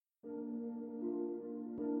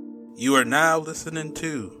You are now listening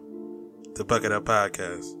to the Bucket Up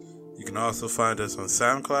Podcast. You can also find us on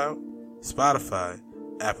SoundCloud, Spotify,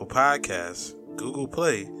 Apple Podcasts, Google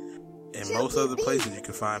Play, and most other places you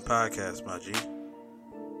can find podcasts, my G.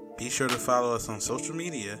 Be sure to follow us on social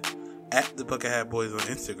media at the Bucket Hat Boys on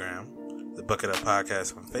Instagram, the Bucket Up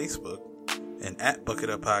Podcast on Facebook, and at Bucket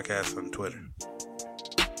Up Podcast on Twitter.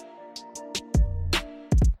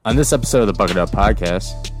 On this episode of the Bucket Up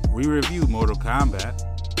Podcast, we review Mortal Kombat.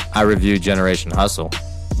 I review Generation Hustle,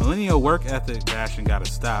 Millennial work ethic bashing gotta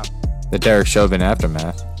stop, the Derek Chauvin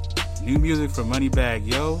aftermath, new music from Moneybagg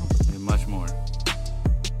Yo, and much more.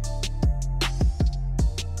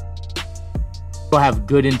 People have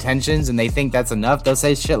good intentions and they think that's enough. They'll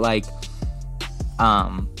say shit like,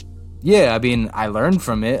 yeah, I mean, I learned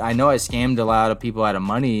from it. I know I scammed a lot of people out of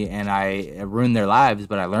money and I ruined their lives,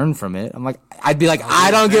 but I learned from it. I'm like, I'd be like, I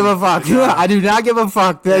don't give a fuck. I do not give a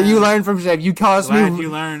fuck that you learned from shit. You cost Glad me. You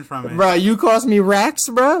learned from it. Bro, you cost me racks,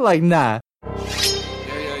 bro? Like, nah. Yeah.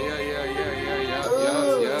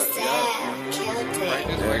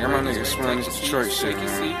 Got my niggas swearing this Detroit shit,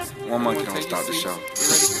 man. One monkey don't stop the show.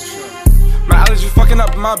 My allergies fucking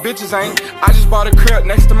up, my bitches ain't. I just bought a crib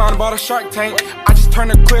next to mine and bought a Shark Tank. I just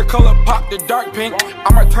turned a clear color pop to dark pink.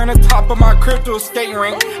 I might turn the top of my crib to a skating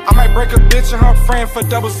rink. I might break a bitch and her friend for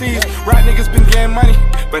double C's. Rap niggas been getting money,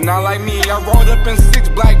 but not like me. I rolled up in 6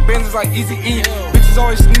 black Benzes like Easy E. Bitches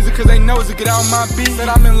always sneezing cause they knows to get out my beat. Said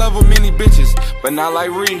I'm in love with many bitches, but not like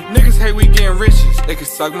Ree. Niggas hate we getting riches, they can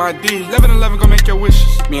suck my D. 11-11 gon' make your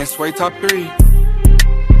wishes, me and Sway top 3.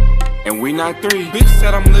 And we not 3. Bitch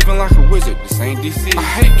said I'm living like a wizard, this ain't DC. I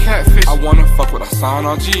hate catfish, I wanna fuck with a sign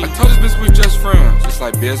on G. I told this bitch we just friends, just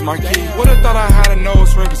like Biz Marquis. Would've thought I had a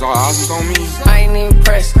nose ring, cause all eyes was on me. I ain't even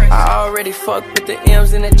pressed, I already fucked with the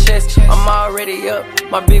M's in the chest. I'm already up,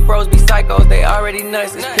 my big bros be psychos, they already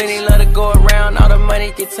nuts. There's plenty love to go around, all the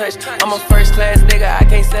money get touched. I'm a first class nigga, I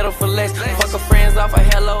can't settle for less. Fuck her friends off a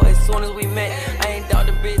hello as soon as we met. I ain't doubt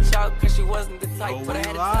the bitch out cause she wasn't the type, but I had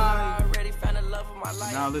to tell her I already found the love of my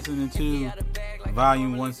life. Now listening to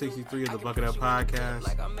Volume 163 of the Bucket Up Podcast.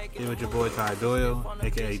 Here with your boy Ty Doyle,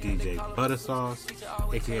 aka DJ Buttersauce,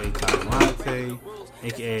 aka Ty Monte,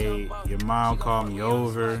 aka Your Mom Called Me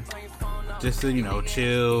Over. Just to,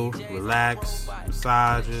 chill, relax,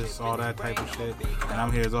 massages, all that type of shit. And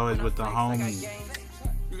I'm here as always with the homie,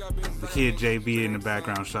 the kid JB in the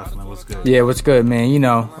background shuffling. What's good? Yeah, what's good, man?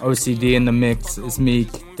 OCD in the mix. It's me,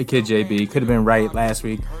 the kid JB. Could have been right last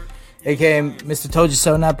week. AKA Mr. Told You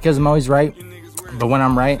So, not because I'm always right, but when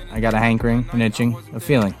I'm right, I got a hankering, an itching, a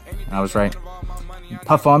feeling. I was right.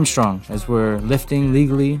 Puff Armstrong, as we're lifting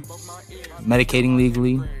legally, medicating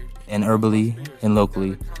legally, and herbally, and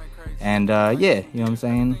locally. And you know what I'm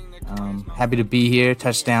saying? Happy to be here,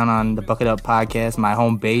 touchdown on the Bucket Up Podcast, my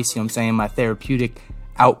home base, you know what I'm saying? My therapeutic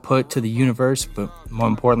output to the universe, but more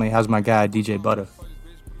importantly, how's my guy, DJ Butter?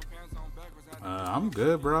 I'm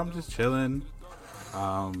good, bro. I'm just chilling.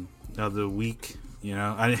 Another week,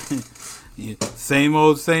 same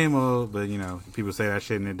old, but people say that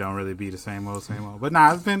shit and it don't really be the same old. But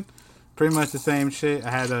nah, it's been pretty much the same shit. I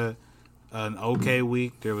had an okay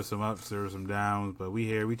week. There was some ups, there was some downs, but we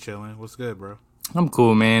chilling. What's good, bro? I'm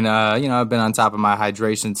cool, man. I've been on top of my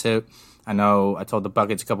hydration tip. I know I told the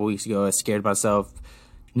Buckets a couple weeks ago I scared myself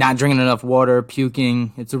not drinking enough water,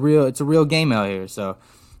 puking. It's a real game out here. So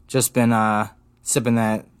just been sipping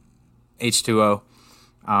that H2O.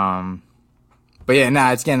 But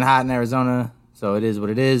yeah, it's getting hot in Arizona, so it is what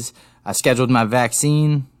it is. I scheduled my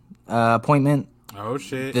vaccine appointment. Oh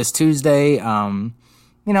shit! This Tuesday. I'm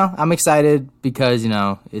excited because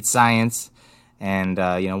it's science, and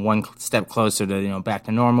one step closer to back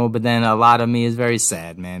to normal. But then a lot of me is very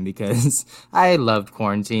sad, man, because I loved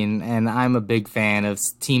quarantine, and I'm a big fan of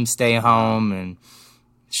team stay home and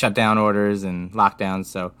shutdown orders and lockdowns.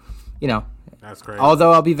 So, that's crazy.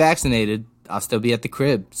 Although I'll be vaccinated, I'll still be at the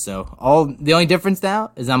crib. So the only difference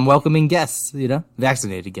now is I'm welcoming guests,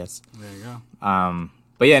 vaccinated guests. There you go.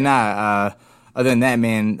 But yeah, other than that,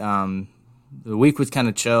 man, the week was kind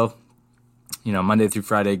of chill. Monday through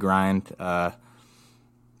Friday grind.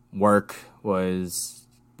 Work was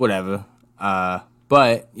whatever.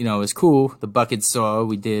 But, it was cool. The Buckets saw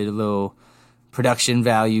we did a little production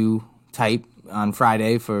value type on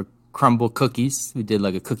Friday for Crumble Cookies. We did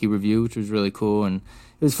like a cookie review, which was really cool. And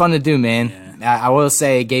it was fun to do, man. Yeah. I will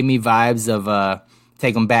say it gave me vibes of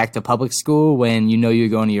take them back to public school when you're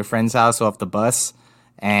going to your friend's house off the bus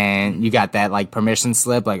and you got that like permission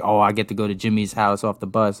slip, like, oh, I get to go to Jimmy's house off the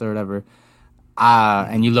bus or whatever.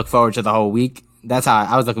 And you look forward to the whole week. That's how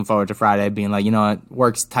I was looking forward to Friday, being like,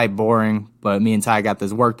 work's type boring, but me and Ty got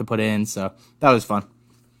this work to put in, so that was fun.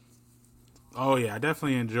 Oh yeah, I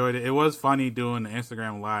definitely enjoyed it. It was funny doing the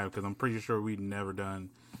Instagram live because I'm pretty sure we'd never done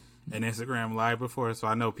an Instagram live before, so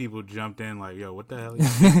I know people jumped in like, "Yo, what the hell?"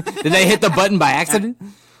 Did they hit the button by accident?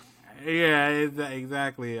 Yeah,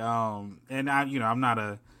 exactly. And I'm not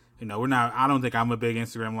a, we're not. I don't think I'm a big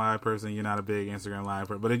Instagram live person. You're not a big Instagram live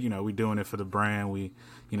person, but we're doing it for the brand. We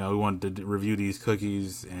wanted to review these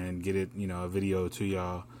cookies and get it, a video to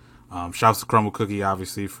y'all. Shouts to Crumble Cookie,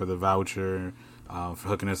 obviously, for the voucher. For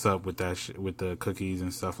hooking us up with that with the cookies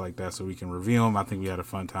and stuff like that, so we can review them. I think we had a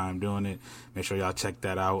fun time doing it. Make sure y'all check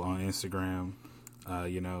that out on Instagram.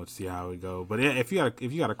 To see how it go. But if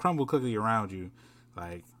you got a crumble cookie around you,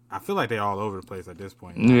 like I feel like they're all over the place at this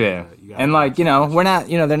point. Yeah, and we're not,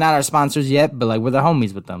 they're not our sponsors yet, but like we're the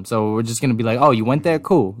homies with them, so we're just gonna be like, oh, you went there,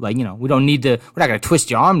 cool. Like we don't need to. We're not gonna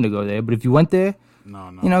twist your arm to go there, but if you went there,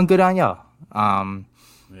 no, good on y'all.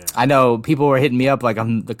 Yeah. I know people were hitting me up like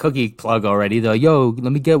I'm the cookie plug already. They're like, yo,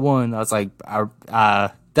 let me get one. I was like,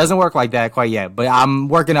 doesn't work like that quite yet, but I'm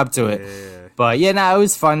working up to it. Yeah. But yeah, it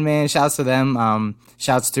was fun, man. Shouts to them.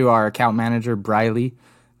 Shouts to our account manager, Briley.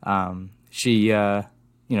 She,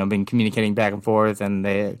 been communicating back and forth,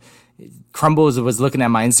 and Crumbles was looking at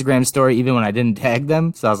my Instagram story even when I didn't tag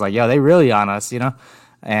them. So I was like, yo, they really on us,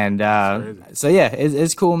 And so yeah,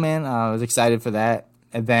 it's cool, man. I was excited for that.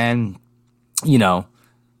 And then,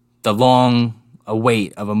 the long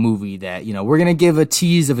await of a movie that, we're going to give a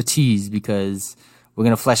tease of a tease because we're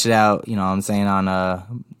going to flesh it out, on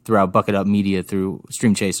throughout Bucket Up Media through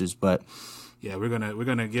Stream Chasers. But yeah, we're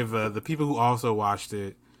going to give the people who also watched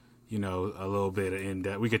it, a little bit of in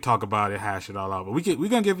depth. We could talk about it, hash it all out, but we're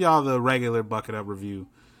going to give y'all the regular Bucket Up review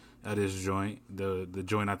of this joint. The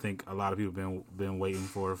joint I think a lot of people been waiting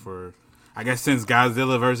for I guess since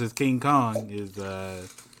Godzilla versus King Kong is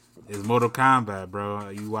Mortal Kombat, bro.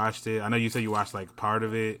 You watched it. I know you said you watched like part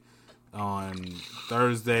of it on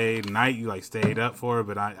Thursday night. You like stayed up for it,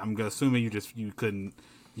 but I'm assuming you couldn't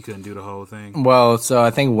do the whole thing. Well, so I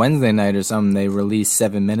think Wednesday night or something they released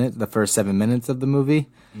the first 7 minutes of the movie,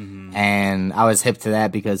 and I was hip to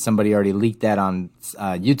that because somebody already leaked that on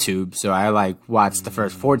YouTube. So I watched the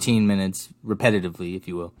first 14 minutes repetitively, if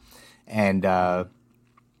you will, and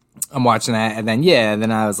I'm watching that, and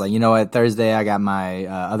then I was like, you know what? Thursday I got my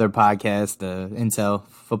other podcast, the Intel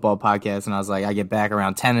Football Podcast, and I was like, I get back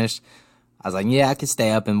around 10ish. I was like, yeah, I could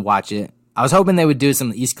stay up and watch it. I was hoping they would do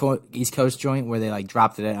some East Coast joint where they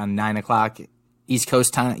dropped it on 9 o'clock East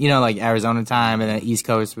Coast time, like Arizona time, and then East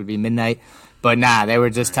Coast would be midnight. But nah, they were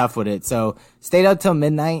just tough with it. So stayed up till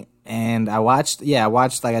midnight, and I watched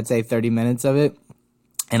like I'd say 30 minutes of it,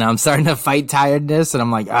 and I'm starting to fight tiredness, and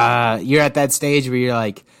I'm like, you're at that stage where you're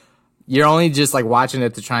like. You're only just watching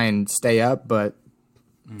it to try and stay up, but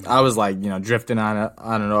I was drifting on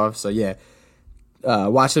and off. So yeah,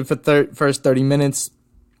 watched it for first 30 minutes,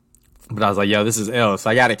 but I was like, yo, this is ill. So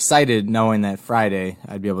I got excited knowing that Friday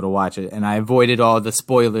I'd be able to watch it, and I avoided all the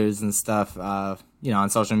spoilers and stuff, on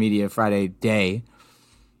social media Friday day.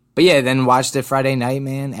 But yeah, then watched it Friday night,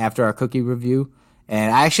 man, after our cookie review.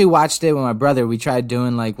 And I actually watched it with my brother. We tried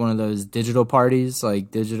doing one of those digital parties,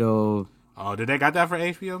 digital. Oh, did they got that for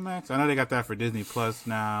HBO Max? I know they got that for Disney Plus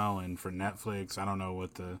now and for Netflix. I don't know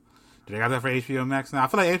did they got that for HBO Max now? I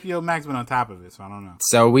feel like HBO Max been on top of it, so I don't know.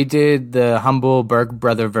 So we did the humble Berg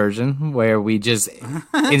brother version where we just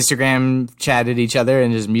Instagram chatted each other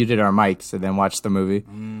and just muted our mics and then watched the movie.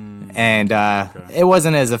 And It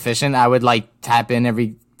wasn't as efficient. I would tap in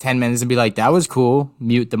every 10 minutes and be like, that was cool.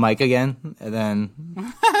 Mute the mic again. And then...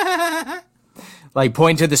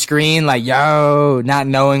 point to the screen, yo, not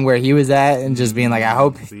knowing where he was at, and just being like, I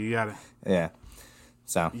hope. So you gotta, yeah.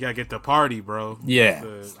 So you gotta get the party, bro. Yeah.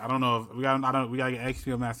 I don't know if we gotta get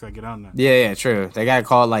HBO Max to get on that. Yeah, true. They gotta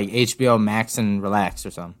call it HBO Max and Relax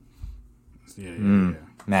or something. Yeah.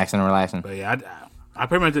 Max and Relaxing. But yeah, I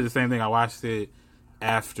pretty much did the same thing. I watched it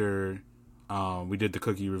after we did the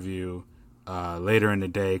cookie review. Later in the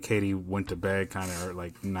day, Katie went to bed kind of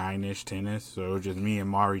 9ish, 10ish. So it was just me and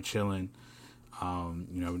Mari chilling.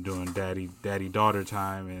 Doing daddy-daughter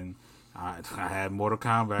time, and I had Mortal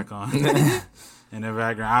Kombat on in the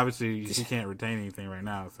background. Obviously, she can't retain anything right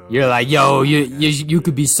now. So you're like, yo, you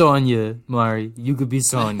could be Sonya, Mari. You could be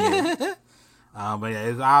Sonya. But yeah,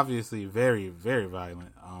 it's obviously very, very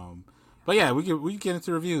violent. But yeah, we can get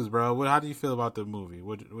into reviews, bro. How do you feel about the movie?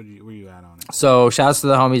 Where you at on it? So, shouts to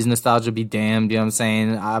the homies. Nostalgia be damned. You know what I'm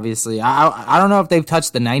saying? Obviously, I don't know if they've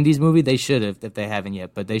touched the '90s movie. They should have, if they haven't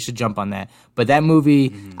yet. But they should jump on that. But that movie,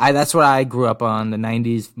 that's what I grew up on. The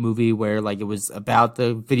 '90s movie where it was about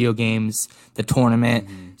the video games, the tournament.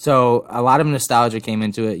 So a lot of nostalgia came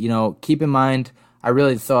into it. Keep in mind, I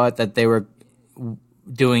really thought that they were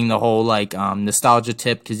doing the whole like nostalgia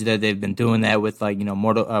tip, because they've been doing that with like, you know,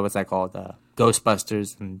 what's that called,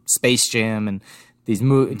 Ghostbusters and Space Jam and these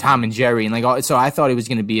Tom and Jerry and like all. So I thought it was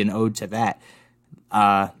going to be an ode to that.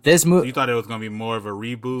 This movie, you thought it was going to be more of a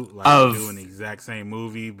reboot, like doing the exact same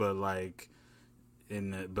movie, but like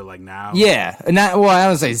now. Yeah, well, I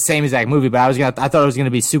don't say the same exact movie, but I thought it was going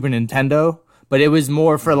to be Super Nintendo. But it was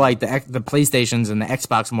more for like the PlayStations and the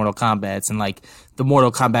Xbox Mortal Kombat's and like the Mortal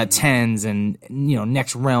Kombat 10s and, you know,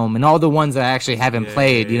 Next Realm and all the ones that I actually haven't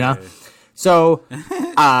played, you know? So,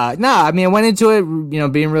 I mean, I went into it, you know,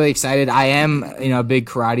 being really excited. I am, you know, a big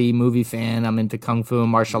karate movie fan. I'm into kung fu and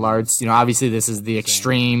martial arts. You know, obviously this is the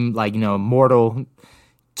extreme, like, you know,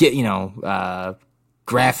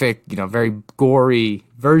 graphic, you know, very gory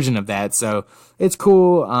version of that. So it's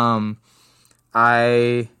cool.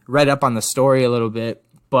 I read up on the story a little bit,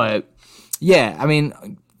 but yeah, I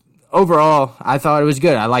mean, overall, I thought it was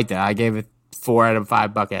good. I liked it. I gave it 4 out of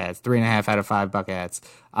 5 bucket hats, 3.5 out of 5 bucket hats.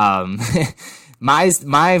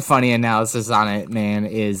 My funny analysis on it, man,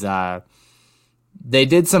 is they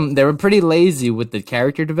were pretty lazy with the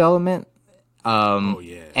character development.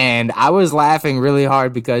 And I was laughing really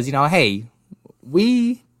hard because, you know, hey,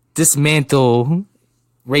 we dismantle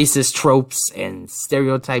racist tropes and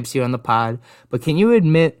stereotypes here on the pod, but can you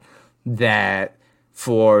admit that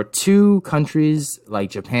for two countries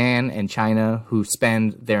like Japan and China, who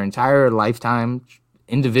spend their entire lifetime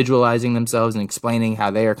individualizing themselves and explaining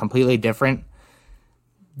how they are completely different,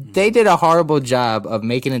 they did a horrible job of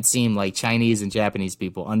making it seem like Chinese and Japanese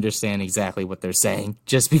people understand exactly what they're saying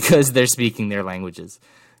just because they're speaking their languages.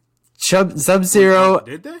 Sub-Zero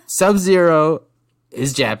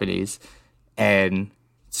is Japanese and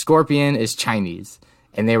Scorpion is Chinese,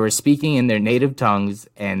 and they were speaking in their native tongues,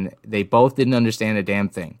 and they both didn't understand a damn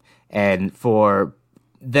thing. And for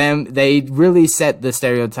them, they really set the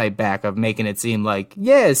stereotype back of making it seem like,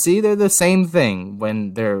 yeah, see, they're the same thing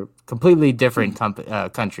when they're completely different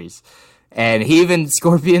countries. And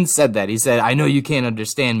Scorpion said that. He said, I know you can't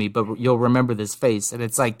understand me, but you'll remember this face. And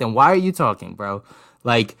it's like, then why are you talking, bro?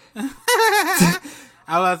 Like... I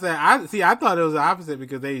was saying, I thought it was the opposite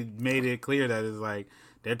because they made it clear that it's like,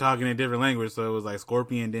 they're talking a different language, so it was like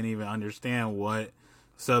Scorpion didn't even understand what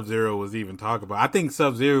Sub-Zero was even talking about. I think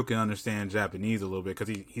Sub-Zero can understand Japanese a little bit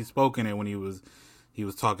because he spoke in it when he was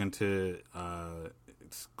talking to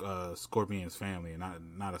Scorpion's family.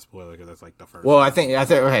 Not a spoiler because that's like the first. Well, I think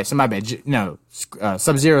okay. So my bad. No,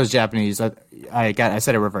 Sub-Zero's Japanese. I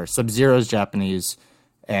said it reversed. Sub-Zero's Japanese,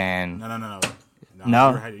 and no. No?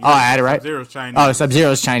 I had it right? Sub-Zero's Chinese. Oh,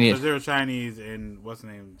 Sub-Zero's Chinese. Sub-Zero's Chinese and what's the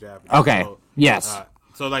name? Japanese. Okay, so, yes.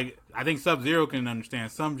 So, like, I think Sub-Zero can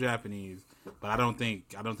understand some Japanese, but I don't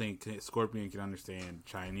think Scorpion can understand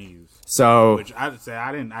Chinese. So, which I'd say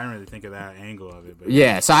I didn't really think of that angle of it. But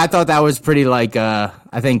yeah, so I thought that was pretty, like, I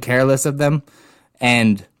think careless of them.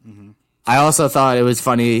 And I also thought it was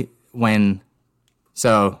funny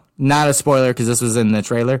so, not a spoiler because this was in the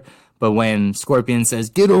trailer, but when Scorpion says,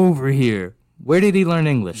 "Get over here," where did he learn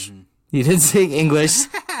English? He didn't speak English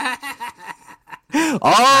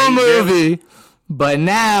all movie, but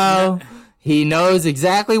now he knows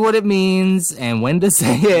exactly what it means and when to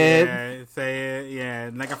say it. Yeah, say it.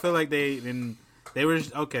 Yeah, like I feel like they were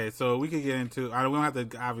okay. So we could get into. We don't have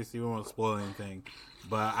to. Obviously, we won't spoil anything,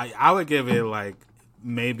 but I would give it like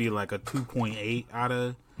maybe like a 2.8 out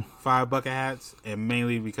of 5 bucket hats, and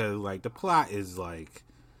mainly because like the plot is like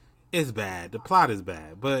it's bad. The plot is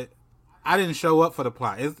bad, but I didn't show up for the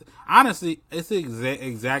plot. It's the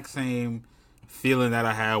exact same feeling that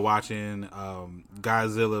I had watching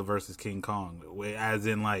Godzilla versus King Kong. As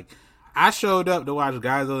in, like, I showed up to watch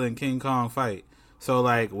Godzilla and King Kong fight. So,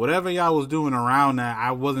 like, whatever y'all was doing around that,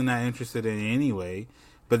 I wasn't that interested in anyway.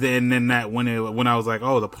 But then that when I was like,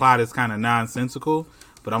 oh, the plot is kind of nonsensical.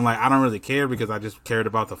 But I'm like, I don't really care because I just cared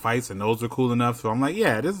about the fights and those were cool enough. So I'm like,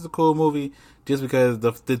 yeah, this is a cool movie just because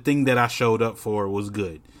the thing that I showed up for was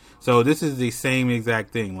good. So this is the same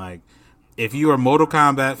exact thing. Like, if you're a Mortal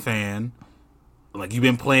Kombat fan, like you've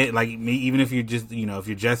been playing, like me, even if you're just, you know, if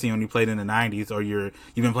you're Jesse and you played in the 90s, or you've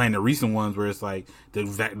been playing the recent ones where it's like the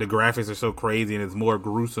graphics are so crazy and it's more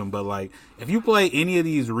gruesome. But like, if you play any of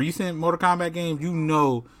these recent Mortal Kombat games, you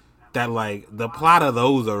know that like the plot of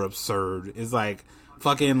those are absurd. It's like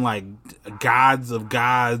fucking like gods of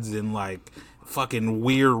gods and like fucking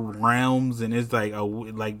weird realms, and it's like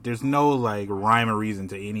there's no like rhyme or reason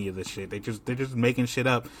to any of the shit. They're just making shit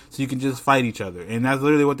up so you can just fight each other, and that's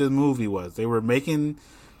literally what this movie was. They were making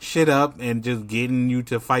shit up and just getting you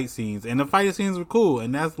to fight scenes, and the fight scenes were cool,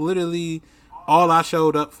 and that's literally all I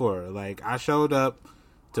showed up for. Like, I showed up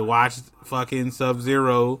to watch fucking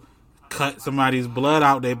Sub-Zero cut somebody's blood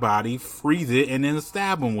out their body, freeze it, and then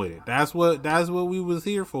stab them with it. That's what we was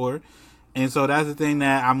here for. And so that's the thing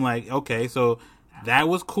that I'm like, okay, so that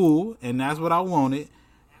was cool, and that's what I wanted.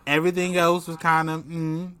 Everything else was kind of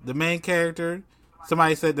the main character.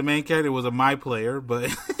 Somebody said the main character was a my player,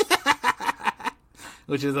 but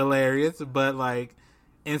which is hilarious. But like,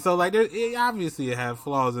 and so like, obviously it had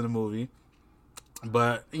flaws in the movie,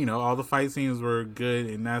 but you know, all the fight scenes were good,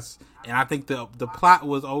 and I think the plot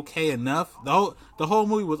was okay enough. The whole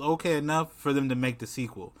movie was okay enough for them to make the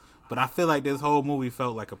sequel. But I feel like this whole movie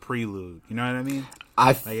felt like a prelude. You know what I mean?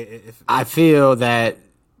 I feel that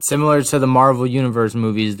similar to the Marvel Universe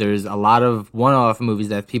movies, there's a lot of one-off movies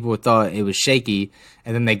that people thought it was shaky,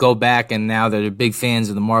 and then they go back and now they're big fans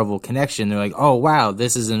of the Marvel connection. They're like, oh, wow,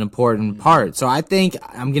 this is an important part. So I think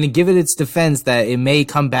I'm going to give it its defense that it may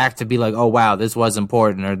come back to be like, oh, wow, this was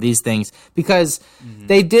important, or these things. Because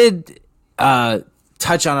they did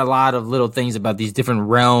touch on a lot of little things about these different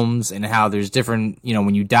realms and how there's different, you know,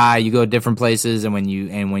 when you die, you go different places, and when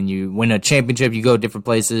you win a championship, you go different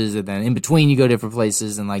places, and then in between you go different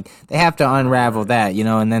places, and like they have to unravel that, you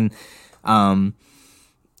know, and then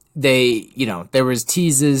they, you know, there was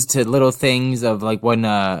teases to little things of like when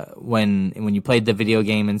you played the video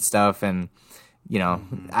game and stuff, and you know,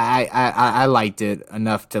 I liked it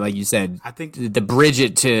enough to, like you said, I think to bridge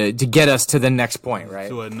it to get us to the next point, right?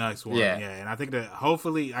 To a next one, yeah. And I think that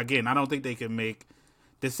hopefully, again, I don't think they can make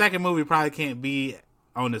the second movie probably can't be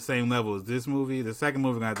on the same level as this movie. The second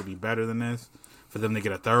movie gonna have to be better than this for them to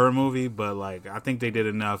get a third movie. But like, I think they did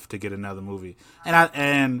enough to get another movie,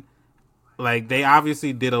 and like they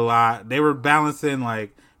obviously did a lot. They were balancing,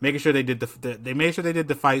 like making sure they did they made sure they did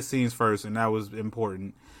the fight scenes first, and that was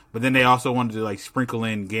important. But then they also wanted to like sprinkle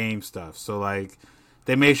in game stuff. So like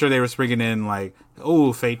they made sure they were sprinkling in like,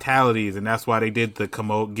 fatalities, and that's why they did the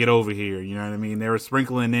get over here. You know what I mean? They were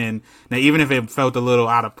sprinkling in. Now even if it felt a little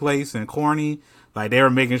out of place and corny, like they were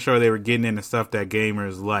making sure they were getting in the stuff that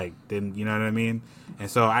gamers like. Then you know what I mean?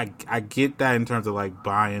 And so I get that in terms of like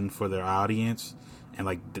buying for their audience and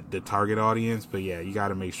like the target audience. But yeah, you got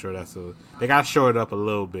to make sure they got to show it up a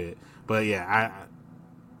little bit. But yeah,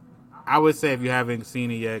 I would say if you haven't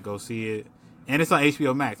seen it yet, go see it. And it's on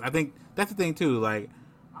HBO Max. I think that's the thing, too. Like,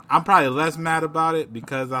 I'm probably less mad about it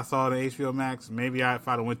because I saw it on HBO Max. Maybe if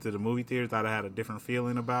I'd have went to the movie theaters, I'd have had a different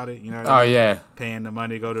feeling about it. You know what I mean? Yeah. Paying the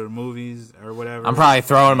money to go to the movies or whatever. I'm probably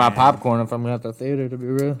throwing my popcorn if I'm at the theater, to be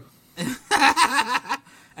real.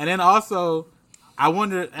 And then also, I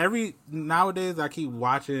wonder, nowadays I keep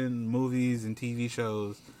watching movies and TV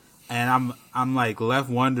shows, and I'm like left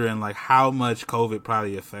wondering like how much COVID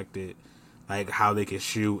probably affected like how they can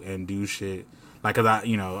shoot and do shit. Like, cause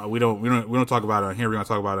we don't talk about it on here. We're gonna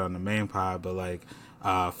talk about it on the main pod. But like,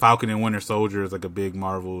 Falcon and Winter Soldier is like a big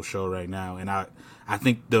Marvel show right now, and I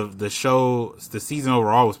think the show, the season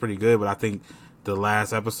overall was pretty good. But I think the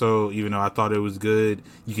last episode, even though I thought it was good,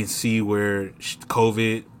 you can see where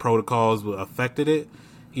COVID protocols affected it.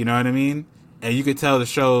 You know what I mean? And you could tell the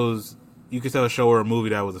show or a movie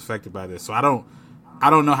that was affected by this. So I don't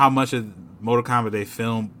know how much of Mortal Kombat they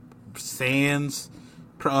filmed sans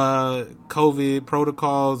COVID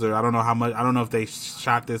protocols, or I don't know how much. I don't know if they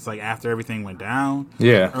shot this like after everything went down,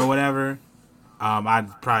 or whatever. I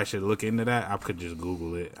probably should look into that. I could just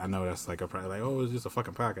Google it. I know that's like probably like, it's just a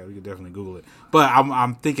fucking podcast. We could definitely Google it. But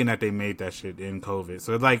I'm thinking that they made that shit in COVID,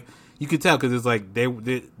 so it's like you could tell because it's like there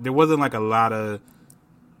wasn't like a lot of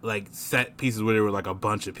like set pieces where there were like a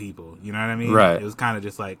bunch of people. You know what I mean? Right. It was kind of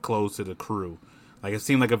just like close to the crew. Like it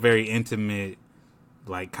seemed like a very intimate,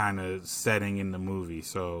 like kind of setting in the movie.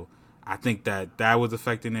 So I think that was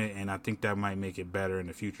affecting it, and I think that might make it better in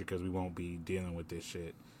the future because we won't be dealing with this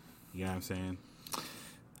shit. You know what I'm saying?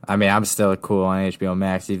 I mean, I'm still cool on HBO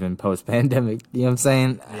Max even post-pandemic. You know what I'm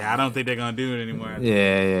saying? Yeah, I don't think they're going to do it anymore.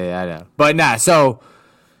 Yeah, I know. But nah, so...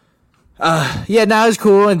 it's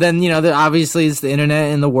cool. And then, obviously it's the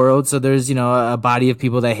internet and the world. So there's, a body of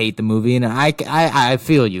people that hate the movie. And I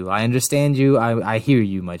feel you. I understand you. I hear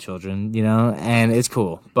you, my children, and it's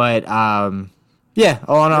cool. But, all in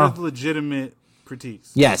all. There's legitimate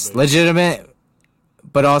critiques. Yes, legitimate.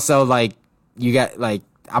 But also, like, you got, like,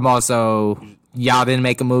 I'm also, y'all didn't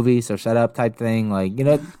make a movie, so shut up type thing. Like,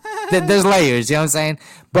 there's layers, you know what I'm saying?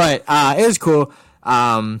 But, it was cool.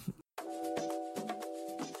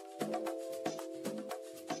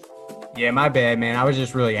 Yeah, my bad, man. I was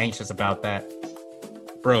just really anxious about that.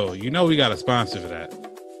 Bro, we got a sponsor for that.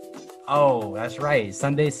 Oh, that's right.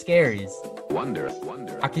 Sunday Scaries. Wonder.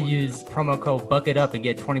 I could use promo code BUCKET and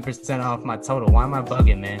get 20% off my total. Why am I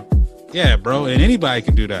bugging, man? Yeah, bro. And anybody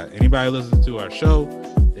can do that. Anybody listens to our show,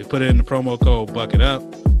 they put it in the promo code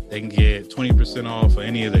BUCKET. They can get 20% off of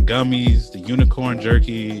any of the gummies, the unicorn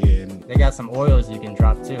jerky, and they got some oils you can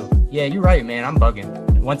drop too. Yeah, you're right, man. I'm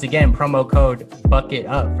bugging. Once again, promo code Bucket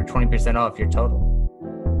Up for 20% off your total.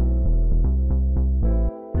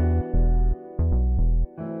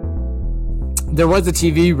 There was a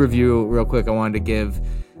TV review real quick I wanted to give.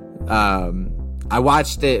 I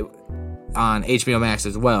watched it on HBO Max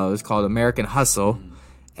as well. It's called American Hustle.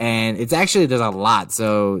 And it's actually, there's a lot.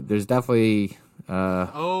 So there's definitely...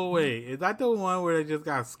 oh, wait. Is that the one where they just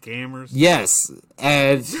got scammers? Yes.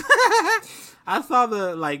 And... I saw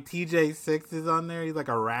the, like, TJ6 is on there. He's like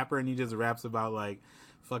a rapper, and he just raps about, like,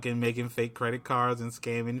 fucking making fake credit cards and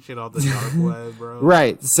scamming shit off the dark web, bro.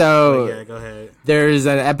 Right. So yeah, go ahead. There's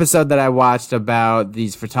an episode that I watched about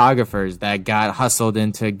these photographers that got hustled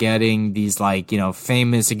into getting these, like, you know,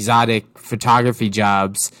 famous exotic photography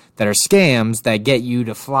jobs that are scams that get you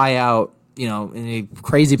to fly out, you know, in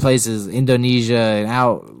crazy places, Indonesia and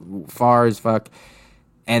out far as fuck.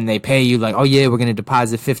 And they pay you like, oh yeah, we're going to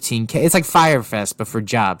deposit $15,000. It's like Fyre Fest, but for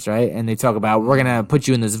jobs, right? And they talk about, we're going to put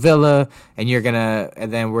you in this villa and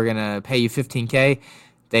then we're going to pay you $15,000.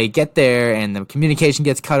 They get there and the communication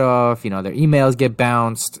gets cut off, you know, their emails get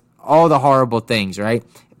bounced, all the horrible things, right?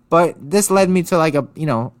 But this led me to like a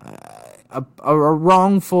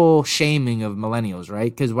wrongful shaming of millennials,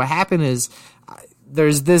 right? Because what happened is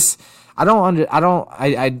there's this, I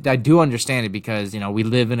do understand it because, you know, we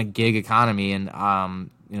live in a gig economy and,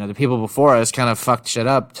 you know, the people before us kind of fucked shit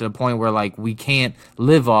up to the point where, like, we can't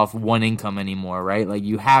live off one income anymore, right? Like,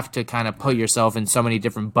 you have to kind of put yourself in so many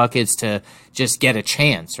different buckets to just get a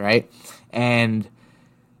chance, right? And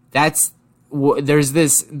there's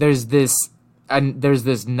this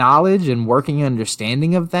knowledge and working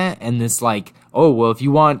understanding of that, and this like, oh, well, if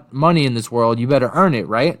you want money in this world, you better earn it,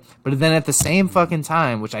 right? But then at the same fucking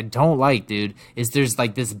time, which I don't like, dude, is there's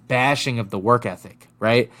like this bashing of the work ethic,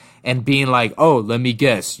 right? And being like, oh, let me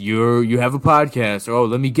guess, you have a podcast, or oh,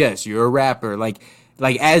 let me guess, you're a rapper, like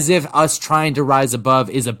as if us trying to rise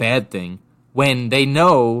above is a bad thing, when they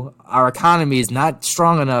know our economy is not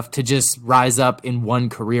strong enough to just rise up in one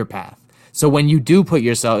career path. So when you do put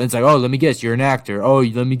yourself, it's like, oh, let me guess, you're an actor. Oh,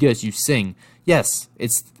 let me guess, you sing. Yes,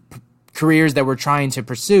 it's careers that we're trying to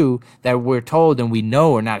pursue that we're told and we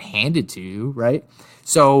know are not handed to you, right?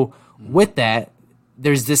 So with that,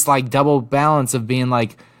 there's this like double balance of being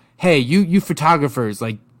like, hey, you photographers,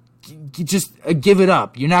 like, just give it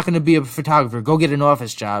up. You're not going to be a photographer. Go get an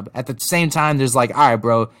office job. At the same time, there's like, all right,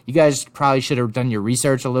 bro, you guys probably should have done your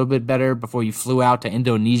research a little bit better before you flew out to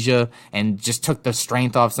Indonesia and just took the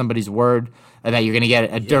strength off somebody's word that you're going to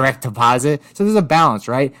get a direct deposit. So there's a balance,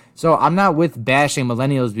 right? So I'm not with bashing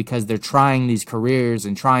millennials because they're trying these careers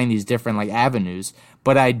and trying these different like avenues,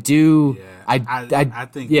 but I do. Yeah. I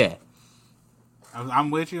think. Yeah.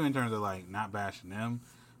 I'm with you in terms of like not bashing them.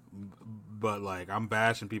 But, like, I'm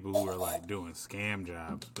bashing people who are, like, doing scam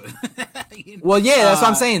jobs. But, you know, well, yeah, that's what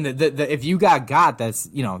I'm saying. The if you got, that's,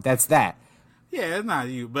 you know, that's that. Yeah, it's not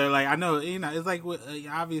you. But, like, I know, you know, it's like,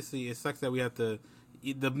 obviously, it sucks that we have to,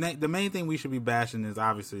 the main thing we should be bashing is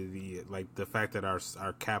obviously, the fact that our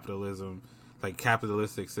capitalism, like,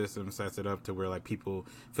 capitalistic system sets it up to where, like, people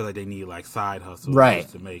feel like they need, like, side hustles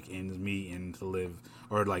to make ends meet and to live,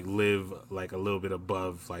 or, like, live, like, a little bit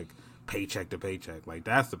above, like, paycheck to paycheck. Like,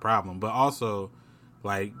 that's the problem. But also,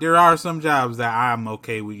 like, there are some jobs that I'm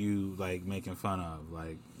okay with you, like, making fun of.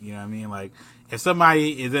 Like, you know what I mean? Like, if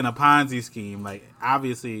somebody is in a Ponzi scheme, like,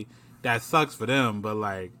 obviously that sucks for them, but,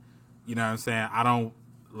 like, you know what I'm saying?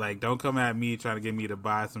 Don't come at me trying to get me to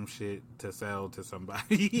buy some shit to sell to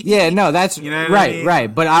somebody. Yeah, no, that's you know right, I mean?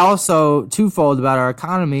 Right. But I also, twofold about our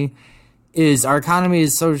economy is so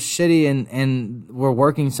shitty and we're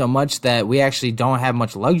working so much that we actually don't have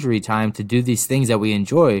much luxury time to do these things that we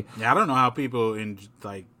enjoy. Yeah, I don't know how people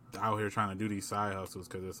out here trying to do these side hustles,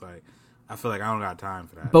 because it's like, I feel like I don't got time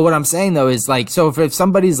for that. But what I'm saying though is like, so if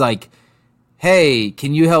somebody's like, hey,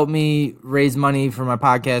 can you help me raise money for my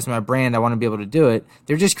podcast, my brand, I want to be able to do it,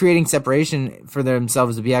 they're just creating separation for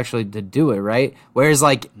themselves to be actually to do it, right? Whereas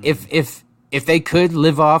like if they could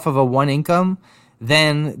live off of a one income,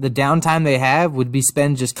 then the downtime they have would be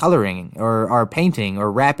spent just coloring or painting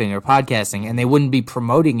or rapping or podcasting, and they wouldn't be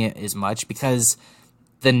promoting it as much because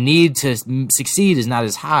the need to succeed is not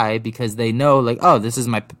as high because they know like, oh, this is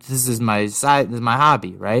my side, this is my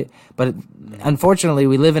hobby, right? But unfortunately,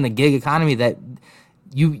 we live in a gig economy that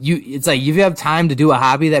it's like if you have time to do a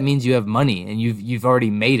hobby, that means you have money and you've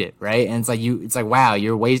already made it, right? And it's like wow,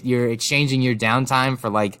 you're exchanging your downtime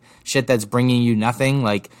for like shit that's bringing you nothing,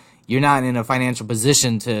 like. You're not in a financial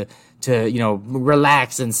position to you know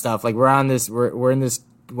relax and stuff. Like we're in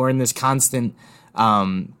this constant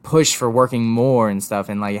push for working more and stuff,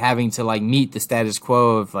 and like having to like meet the status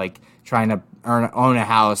quo of like trying to own a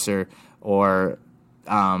house or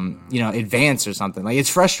advance or something. Like, it's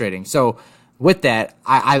frustrating. So with that,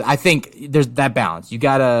 I think there's that balance. You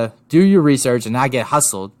gotta do your research and not get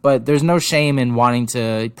hustled, but there's no shame in wanting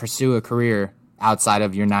to pursue a career outside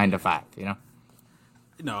of your 9 to 5, you know?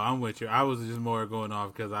 No, I'm with you. I was just more going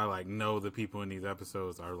off because I like know the people in these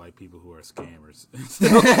episodes are like people who are scammers. So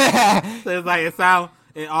it's like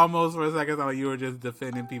it almost for a second sounded like you were just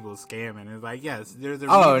defending people scamming. It's like, yes, there's a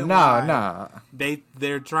reason why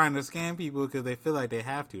they're trying to scam people because they feel like they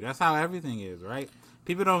have to. That's how everything is, right?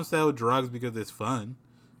 People don't sell drugs because it's fun.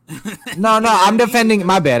 No, I'm defending.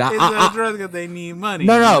 My bad. It's drugs because they need money.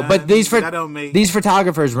 No, but these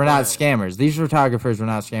photographers were not scammers. These photographers were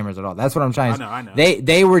not scammers at all. That's what I'm trying to say. I know.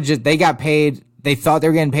 They got paid. They thought they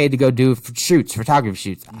were getting paid to go do photography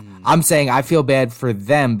shoots. I'm saying I feel bad for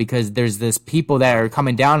them because there's this people that are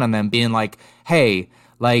coming down on them being like, hey,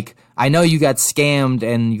 like, I know you got scammed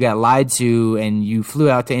and you got lied to and you flew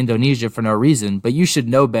out to Indonesia for no reason, but you should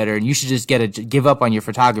know better and you should just give up on your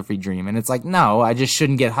photography dream. And it's like, no, I just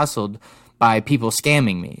shouldn't get hustled by people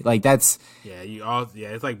scamming me. Like, that's...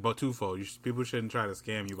 it's like twofold. People shouldn't try to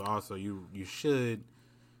scam you, but also you should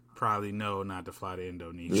probably know not to fly to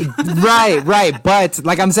Indonesia. Right. But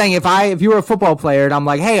like I'm saying, if you were a football player and I'm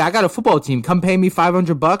like, hey, I got a football team, come pay me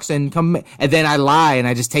 $500 and then I lie and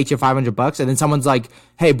I just take your $500 and then someone's like,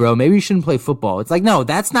 hey, bro, maybe you shouldn't play football. It's like, no,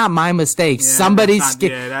 that's not my mistake. That's not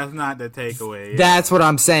the takeaway. That's what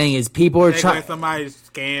I'm saying is people are trying. Somebody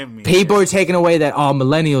scam me. People are taking away that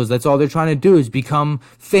millennials. That's all they're trying to do is become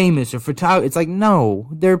famous or photographer. It's like, no,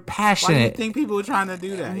 they're passionate. Why do you think people are trying to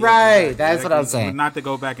do that? Right, that's what I'm saying. Not to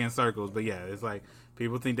go back in circles, but yeah, it's like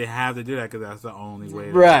people think they have to do that because that's the only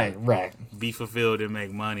way to be fulfilled and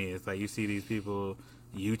make money. It's like you see these people,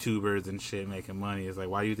 YouTubers and shit, making money. It's like,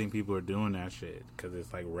 why do you think people are doing that shit? Because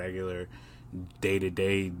it's like regular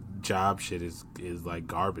day-to-day job shit is like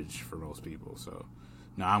garbage for most people. So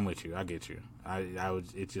no, I'm with you. I get you. I would.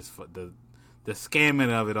 It's just the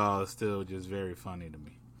scamming of it all is still just very funny to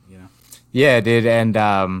me. You know? Yeah, dude. And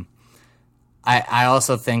I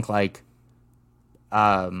also think like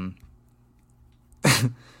there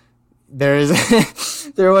was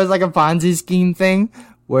like a Ponzi scheme thing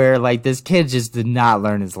where like this kid just did not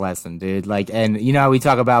learn his lesson, dude. Like, and you know how we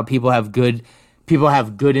talk about people have good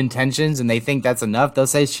intentions and they think that's enough. They'll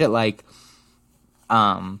say shit like,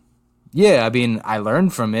 yeah, I mean, I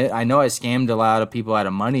learned from it. I know I scammed a lot of people out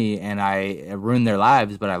of money and I ruined their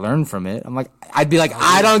lives, but I learned from it. I'm like, I'd be like,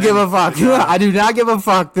 I don't give a fuck. I do not give a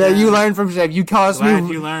fuck that you learned from shit. You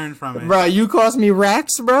learned from it, bro. You cost me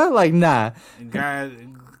racks, bro. Like, nah.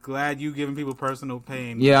 Glad you giving people personal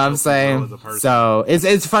pain. Yeah, I'm saying. So it's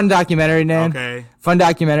a fun documentary, man. Okay. Fun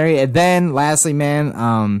documentary. And then lastly,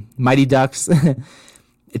 man, Mighty Ducks.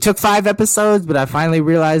 It took 5 episodes, but I finally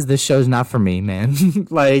realized this show's not for me, man.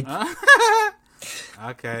 Like,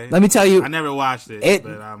 okay. Let me tell you, I never watched it,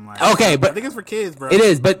 but I'm like, okay, but I think it's for kids, bro. It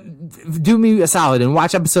is, but do me a solid and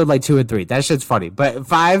watch episode like 2 and 3. That shit's funny. But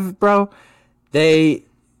 5, bro, man,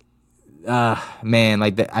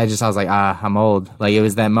 like I was like, I'm old. Like it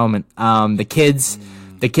was that moment. The kids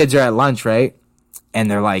are at lunch, right? And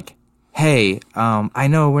they're like, hey, I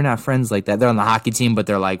know we're not friends like that. They're on the hockey team, but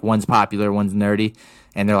they're like, one's popular, one's nerdy.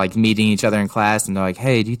 And they're like meeting each other in class and they're like,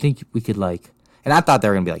 hey, do you think we could like, and I thought they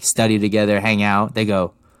were going to be like study together, hang out. They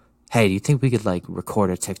go, hey, do you think we could like record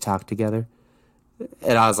a TikTok together?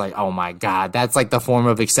 And I was like, oh my God, that's like the form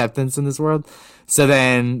of acceptance in this world. So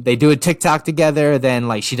then they do a TikTok together. Then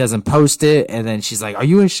like she doesn't post it. And then she's like, are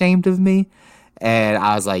you ashamed of me? And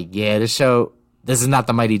I was like, yeah, this is not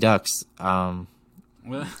the Mighty Ducks.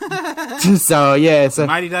 So yeah, so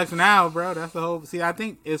Mighty Ducks now, bro. That's the whole. See, I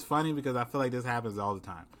think it's funny because I feel like this happens all the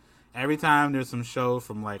time. Every time there's some show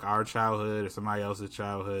from like our childhood or somebody else's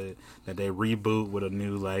childhood that they reboot with a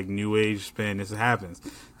new like new age spin, this happens.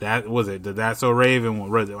 That was it. That's So Raven.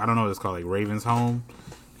 I don't know what it's called, like Raven's Home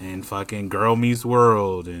and fucking Girl Meets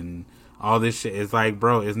World and all this shit. It's like,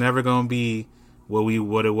 bro, it's never gonna be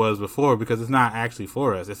what it was before because it's not actually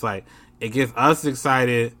for us. It's like it gets us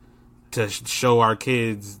excited to show our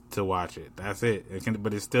kids to watch it. That's it.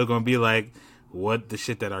 But it's still gonna be like what the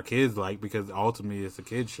shit that our kids like because ultimately it's a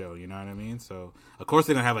kids show. You know what I mean? So of course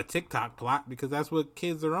they're gonna have a TikTok plot because that's what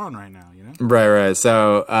kids are on right now. You know? Right.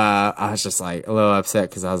 So I was just like a little upset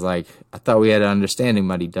because I was like, I thought we had an understanding,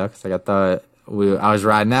 Mighty Ducks. Like I thought I was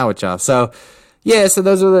riding out with y'all. So yeah. So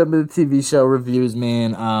those are the TV show reviews,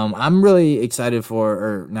 man. I'm really excited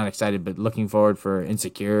but looking forward for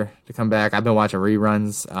Insecure to come back. I've been watching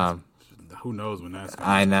reruns. who knows when that's.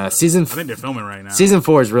 I know. I think they're filming right now. Season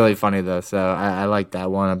 4 is really funny though, so I like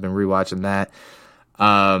that one. I've been rewatching that.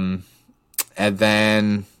 And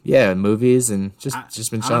then movies and just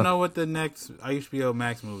been chilling. I don't know what the next HBO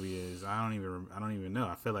Max movie is. I don't even know.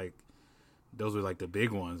 I feel like those were like the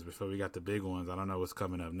big ones before we got the big ones. I don't know what's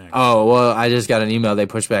coming up next. Oh, well, I just got an email. They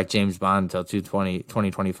pushed back James Bond until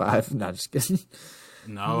 2025. Not just kidding.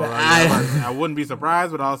 No, I wouldn't be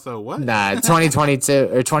surprised, but also what? Nah, 2022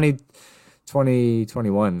 or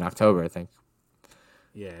 2021 October, I think.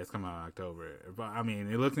 Yeah, it's coming out in October. But I mean,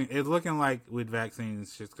 it's looking like with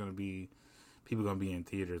vaccines, it's gonna be people gonna be in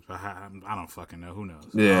theaters. But I don't fucking know. Who knows?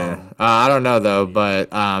 Yeah, I don't know though. But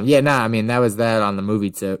I mean, that was that on the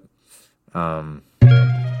movie tip.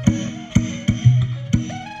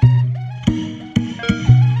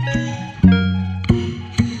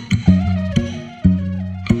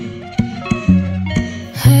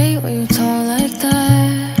 Hey, when you talk like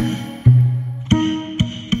that,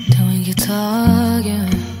 then we get talking,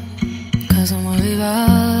 'cause I'm worried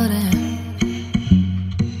about it.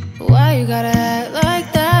 Why you gotta act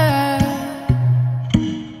like that?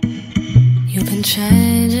 You've been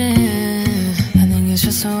changing, I think it's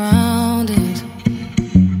just surroundings.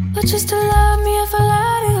 But just to love me if I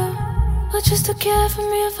lie to you, but just to care for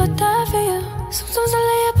me if I die for you. Sometimes I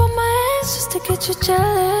lay up on my hands just to get you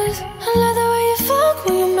jealous. I love the way you fuck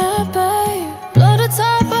when you're mad, babe. Blow the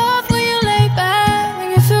top off when you lay back,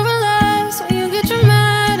 make you feel relaxed when you get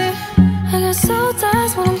dramatic. I get so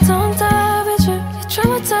tired when I'm tongue tied with you. You're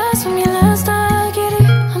traumatized from your last night, get it?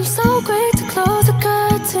 I'm so quick to close the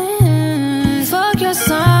curtain. Fuck your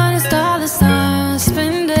son, it's dollar signs,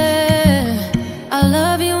 spend it. I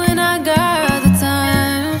love you when I got the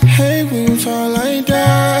time. Hey, when you talk like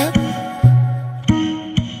that,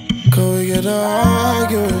 go we get to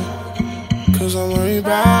arguing, 'cause I'm worried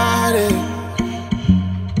about it.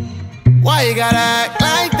 Why you gotta act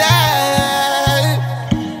like that?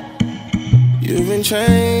 You've been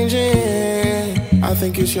changing, I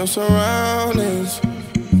think it's your surroundings.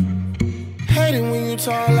 Hating when you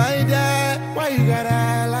talk like that. Why you gotta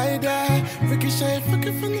act like that? Ricochet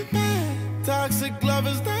fucking from the back. Toxic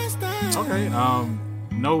lovers, that's that. Okay,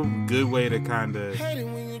 no good way to kind of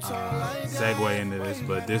segue into this,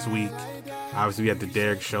 but this week, obviously, we had the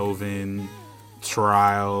Derek Chauvin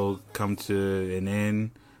trial come to an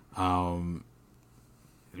end.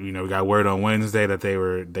 We got word on Wednesday that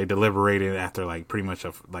they deliberated after like pretty much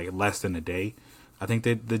less than a day. I think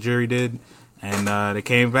that the jury did, and they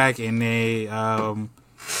came back and they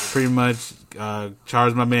pretty much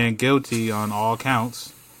charged my man guilty on all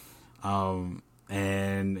counts. And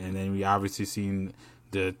then we obviously seen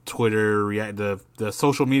the Twitter the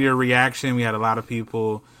social media reaction. We had a lot of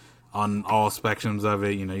people on all spectrums of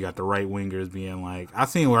it. You got the right wingers being like, I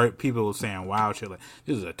seen where people saying wild shit like,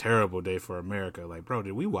 this is a terrible day for America. Like, bro,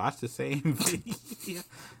 did we watch the same video?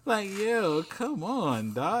 Like, yo, come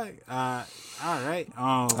on, dog. All right.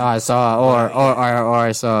 I saw, or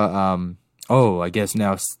I saw. I guess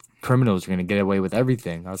now criminals are gonna get away with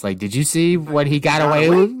everything. I was like, did you see what he got away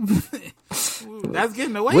with? That's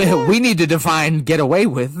getting away with. We need to define get away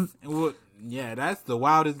with. Well, yeah, that's the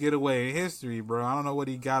wildest getaway in history, bro. I don't know what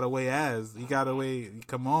he got away as. He got away.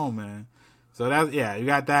 Come on, man. So you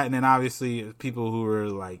got that, and then obviously people who were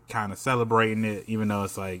like kind of celebrating it, even though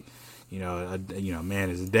it's like, man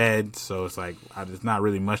is dead, so it's like there's not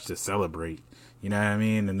really much to celebrate. You know what I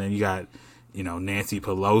mean? And then you got, Nancy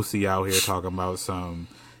Pelosi out here talking about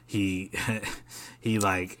he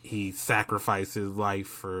sacrificed his life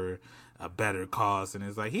for a better cause, and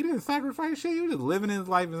it's like he didn't sacrifice shit. He was just living his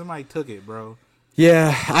life, and somebody took it, bro.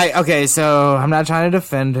 Yeah, so I'm not trying to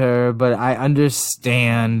defend her, but I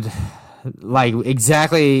understand, like,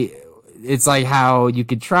 exactly. It's like how you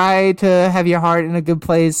could try to have your heart in a good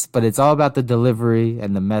place, but it's all about the delivery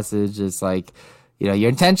and the message. It's like, your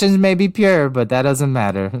intentions may be pure, but that doesn't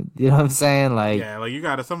matter. You know what I'm saying? Like, yeah, like you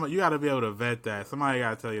gotta be able to vet that. Somebody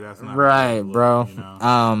gotta tell you that's not right, bro.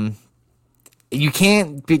 You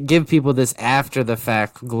can't give people this after the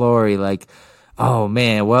fact glory, like, oh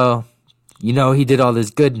man, well, he did all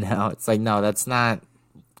this good now. It's like, no, that's not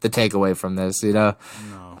the takeaway from this, No.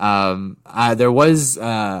 There was,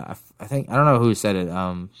 I think, I don't know who said it,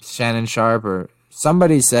 Shannon Sharp or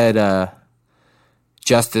somebody said,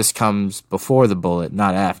 justice comes before the bullet,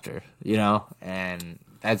 not after, and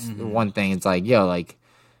that's one thing. It's like,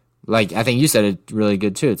 like I think you said it really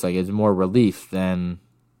good too. It's like, it's more relief than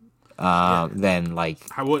like,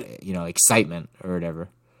 excitement or whatever.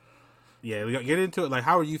 Yeah, we get into it. Like,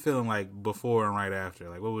 how were you feeling like before and right after?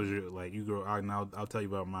 Like, what was your like? You grow. I'll tell you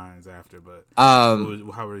about mine after. But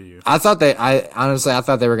how were you? I thought I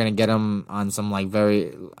thought they were gonna get him on some like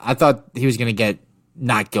very. I thought he was gonna get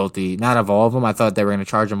not guilty, not of all of them. I thought they were gonna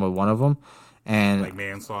charge him with one of them, and like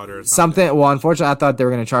manslaughter or something. Well, unfortunately, I thought they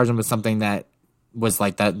were gonna charge him with something that was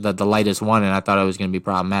like the lightest one, and I thought it was gonna be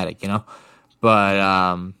problematic, you know. But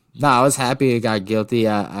no, I was happy it got guilty.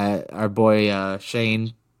 Our boy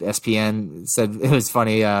Shane SPN said it was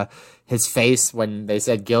funny. His face when they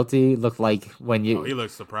said guilty looked like when you. Oh, he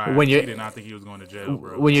looked surprised. When he did not think he was going to jail,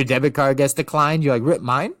 bro. When your debit card gets declined, you're like, "Rip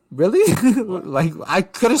mine? Really?" Like I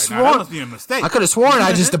could have sworn. That must be a mistake. I could have sworn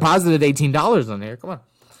I just deposited $18 on there. Come on.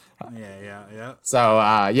 Yeah. So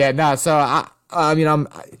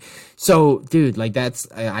so dude, like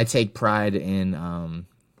I take pride in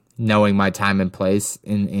knowing my time and place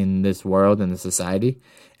in this world and the society.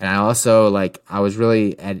 And I also I was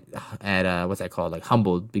really at what's that called? Like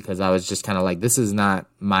humbled, because I was just kind of like, this is not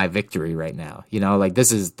my victory right now. You know, like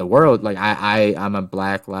this is the world. Like I'm a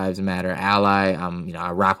Black Lives Matter ally.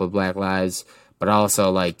 I rock with Black Lives, but also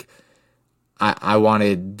like I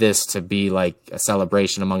wanted this to be like a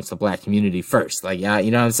celebration amongst the Black community first. Like, yeah, you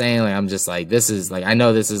know what I'm saying? Like, I'm just like, this is like, I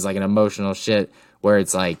know this is like an emotional shit where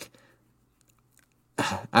it's like,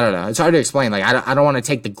 I don't know. It's hard to explain. Like, I don't want to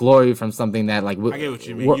take the glory from something that like. I get what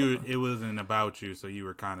you mean. It wasn't about you, so you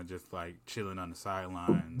were kind of just like chilling on the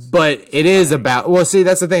sidelines. But it is about. Well, see,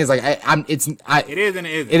 that's the thing. Is like It is and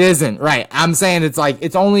it isn't. It isn't, right? I'm saying it's like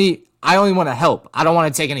I only want to help. I don't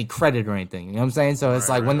want to take any credit or anything. You know what I'm saying? So it's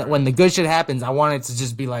when the good shit happens, I want it to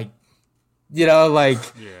just be like, you know, like,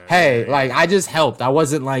 hey, like I just helped. I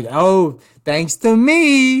wasn't like, oh, thanks to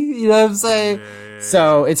me. You know what I'm saying?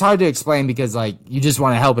 So it's hard to explain because like you just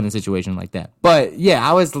want to help in a situation like that. But yeah,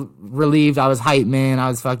 I was relieved. I was hyped, man. I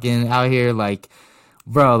was fucking out here like,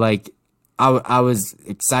 bro, like I was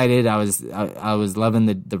excited. I was loving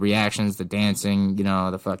the reactions, the dancing, you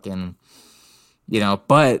know, the fucking, you know,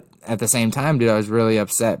 but at the same time, dude, I was really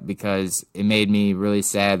upset because it made me really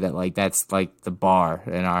sad that like that's like the bar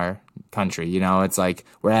in our country. You know, it's like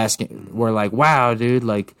we're like, wow, dude,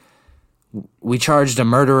 like we charged a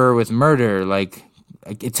murderer with murder. Like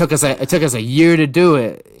it took us a year to do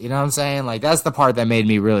it. You know what I'm saying? Like that's the part that made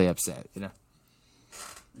me really upset. You know?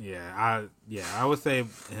 Yeah, I would say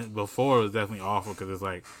before it was definitely awful because it's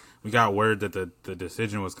like we got word that the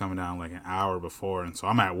decision was coming down like an hour before, and so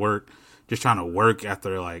I'm at work just trying to work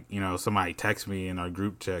after like, you know, somebody texted me in our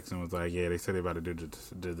group checks and was like, yeah, they said they about to do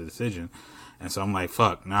the decision, and so I'm like,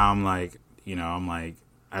 fuck. Now I'm like, you know, I'm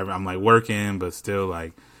like working, but still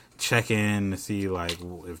like checking to see like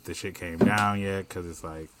if the shit came down yet, because it's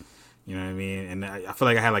like, you know what I mean, and I feel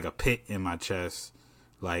like I had like a pit in my chest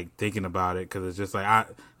like thinking about it, because it's just like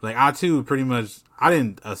I too pretty much I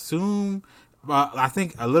didn't assume, but I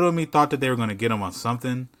think a little of me thought that they were going to get him on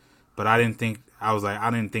something, but I didn't think they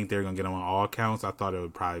were going to get him on all counts. I thought it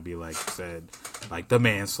would probably be like said like the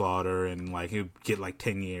manslaughter and like he'd get like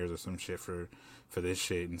 10 years or some shit for this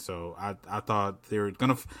shit. And so I thought they were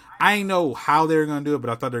gonna, I didn't know how they were gonna do it,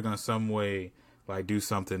 but I thought they were gonna some way like do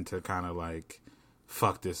something to kind of like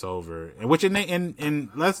fuck this over. And which and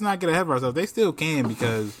let's not get ahead of ourselves, they still can,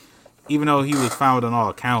 because even though he was found on all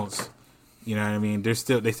accounts, you know what I mean, they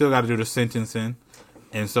still got to do the sentencing.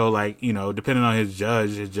 And so like, you know, depending on his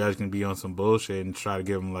judge can be on some bullshit and try to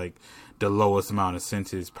give him like the lowest amount of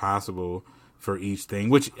sentence possible for each thing,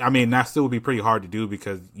 which, I mean, that still would be pretty hard to do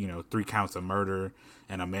because, you know, 3 counts of murder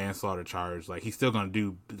and a manslaughter charge, like, he's still going to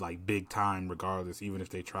do, like, big time regardless, even if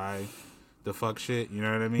they try the fuck shit, you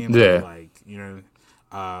know what I mean? Yeah. Like, you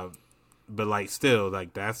know, but, like, still,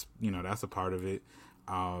 like, that's, you know, that's a part of it.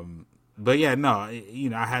 But, yeah, no,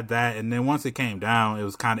 you know, I had that, and then once it came down, it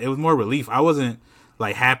was more relief. I wasn't,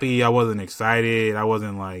 like, happy, I wasn't excited, I was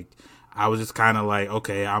just kind of like,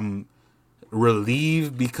 okay, I'm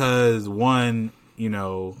relieved because one, you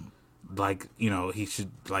know, like, you know, he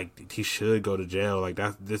should go to jail, like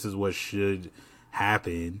this is what should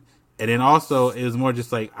happen. And then also it was more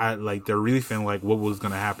just like they're really feeling like what was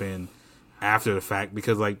gonna happen after the fact,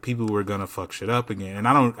 because like people were gonna fuck shit up again. And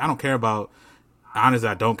I don't care about, honestly,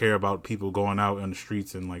 I don't care about people going out on the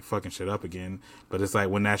streets and like fucking shit up again, but it's like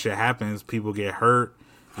when that shit happens, people get hurt,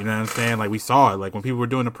 you know what I'm saying? Like we saw it, like when people were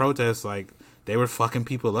doing the protests, like they were fucking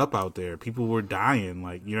people up out there. People were dying,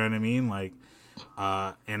 like, you know what I mean? Like,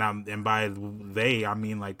 and by they, I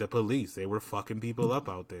mean like the police. They were fucking people up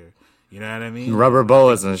out there. You know what I mean? Rubber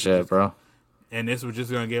bullets and shit, bro. And this was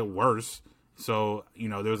just gonna get worse. So, you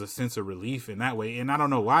know, there was a sense of relief in that way. And I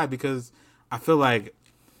don't know why, because I feel like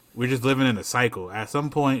we're just living in a cycle. At some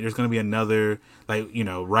point, there's going to be another, like, you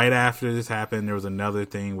know, right after this happened, there was another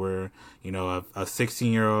thing where, you know, a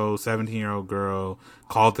 16-year-old, 17-year-old girl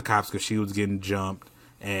called the cops because she was getting jumped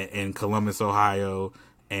in Columbus, Ohio,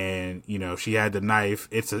 and, you know, she had the knife.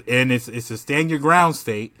 It's a stand your ground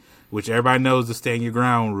state, which everybody knows the stand your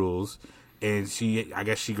ground rules. And I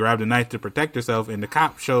guess she grabbed a knife to protect herself, and the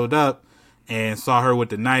cop showed up and saw her with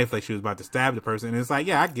the knife, like she was about to stab the person. And it's like,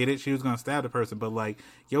 yeah, I get it. She was going to stab the person. But, like,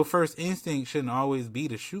 your first instinct shouldn't always be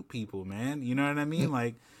to shoot people, man. You know what I mean?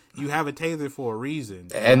 Like, you have a taser for a reason.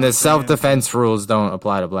 And the self-defense rules don't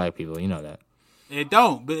apply to black people. You know that. It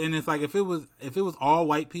don't. But and it's like, if it was all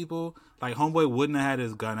white people, like, homeboy wouldn't have had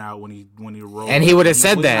his gun out when he rolled. And he would have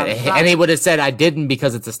said that. And he would have said, I didn't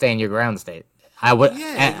because it's a stand your ground state. I would.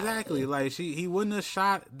 Yeah, exactly. Like, he wouldn't have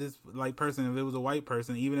shot this, like, person if it was a white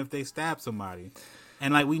person, even if they stabbed somebody.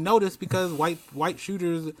 And, like, we know this because white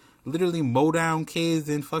shooters literally mow down kids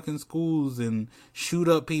in fucking schools and shoot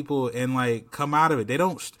up people and, like, come out of it.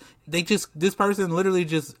 This person literally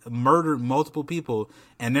just murdered multiple people,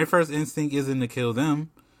 and their first instinct isn't to kill them.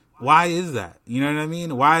 Why is that? You know what I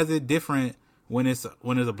mean? Why is it different when it's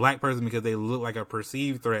a black person because they look like a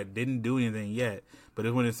perceived threat, didn't do anything yet?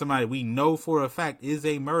 But when it's somebody we know for a fact is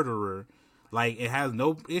a murderer, like, it has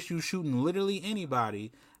no issue shooting literally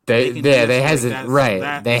anybody. They hesitate.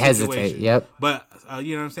 Right. They hesitate. Yep. But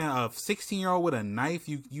you know what I'm saying? A 16-year-old with a knife,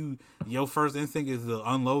 your first instinct is to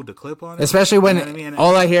unload the clip on it. Especially when you know what I mean?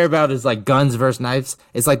 All I hear about is like guns versus knives.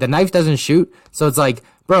 It's like the knife doesn't shoot, so it's like,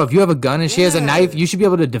 bro, if you have a gun and she has a knife, you should be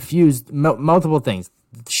able to defuse multiple things.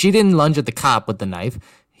 She didn't lunge at the cop with the knife.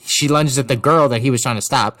 She lunged at the girl that he was trying to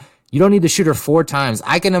stop. You don't need to shoot her 4 times.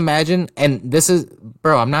 I can imagine, and this is,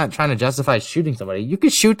 bro, I'm not trying to justify shooting somebody. You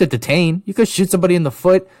could shoot to detain. You could shoot somebody in the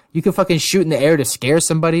foot. You could fucking shoot in the air to scare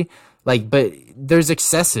somebody. Like, but there's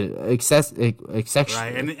excess.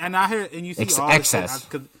 Right, and I hear, and you see all excess.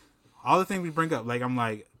 Because all the things we bring up, like, I'm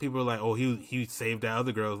like, people are like, oh, he saved that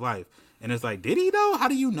other girl's life. And it's like, did he though? How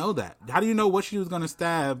do you know that? How do you know what she was going to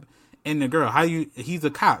stab in the girl? He's a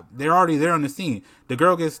cop. They're already there on the scene. The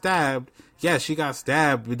girl gets stabbed. Yeah, she got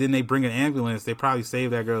stabbed, but then they bring an ambulance. They probably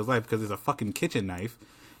saved that girl's life because it's a fucking kitchen knife.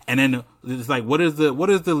 And then it's like, what is the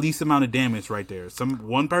least amount of damage right there?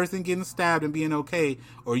 One person getting stabbed and being okay,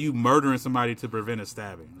 or you murdering somebody to prevent a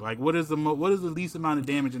stabbing? Like, what is the least amount of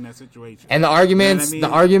damage in that situation? And the arguments, you know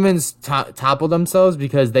what I mean? The arguments topple themselves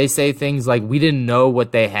because they say things like, we didn't know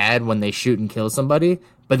what they had when they shoot and kill somebody.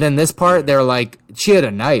 But then this part, they're like, she had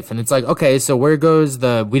a knife. And it's like, okay, so where goes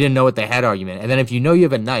the we didn't know what they had argument? And then if you know you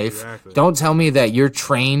have a knife, don't tell me that you're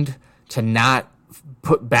trained to not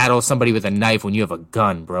battle somebody with a knife when you have a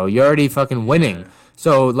gun, bro. You're already fucking winning. Yeah.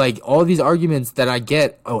 So, like, all these arguments that I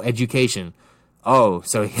get, education. Oh,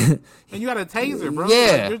 so... and you got a taser, bro.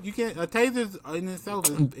 Yeah. Like, you can't... A taser in itself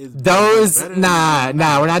is those... Nah,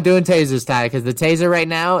 we're not doing tasers, Ty, because the taser right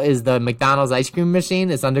now is the McDonald's ice cream machine.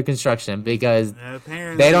 It's under construction because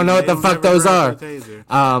they don't know what the fuck those are. They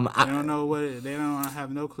don't know what... They don't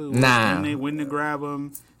have no clue when to grab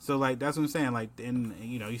them. So, like, that's what I'm saying. Like, and,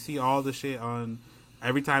 you know, you see all the shit on...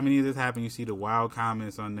 Every time any of this happens, you see the wild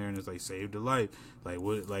comments on there, and it's like, saved a life. Like,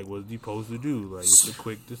 what you supposed to do? Like, it's a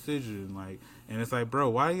quick decision. Like, and it's like, bro,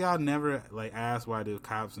 why do y'all never, like, ask why the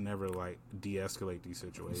cops never, like, de-escalate these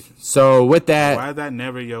situations? So, with that... Why is that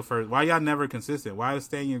never your first... Why y'all never consistent? Why does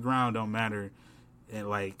staying your ground don't matter,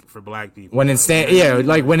 like, for black people? When it's...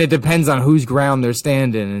 when it depends on whose ground they're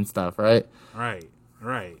standing and stuff, right? Right.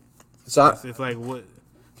 So... It's like, what...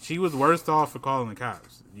 She was worse off for calling the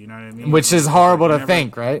cops. You know what I mean? Which is horrible to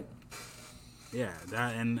think, right? Yeah,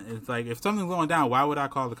 and it's like, if something's going down, why would I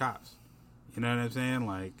call the cops? You know what I'm saying?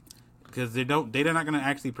 Like, because they're not going to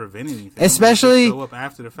actually prevent anything. Especially, show up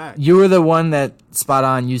after the fact. You were the one that spot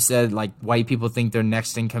on. You said, like, white people think they're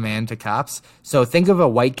next in command to cops. So think of a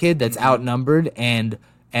white kid that's outnumbered and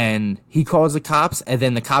he calls the cops, and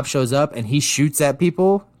then the cop shows up and he shoots at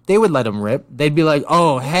people. They would let him rip. They'd be like,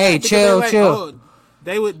 "Oh, hey, chill." Oh,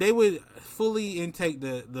 they would fully intake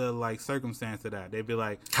the like circumstance of that. They'd be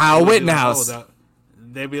like, Kyle Rittenhouse.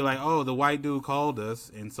 They'd be like, oh, the white dude called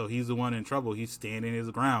us, and so he's the one in trouble. He's standing his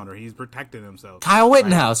ground, or he's protecting himself. Kyle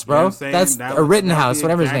Rittenhouse, right? Bro. You know that's a Rittenhouse,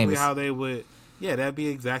 whatever his name is. That'd be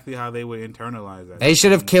exactly how they would internalize that. They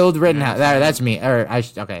should have killed Rittenhouse. That's me.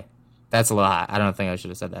 Okay, that's a little hot. I don't think I should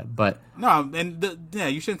have said that, but no, and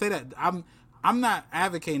you shouldn't say that. I'm not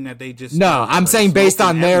advocating that they just... No, I'm saying based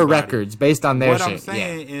on their records, based on their shit. What I'm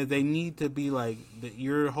saying is they need to be like...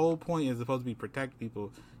 Your whole point is supposed to be protect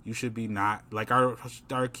people. You should be not... Like, our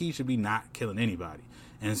key should be not killing anybody.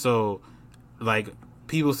 And so, like,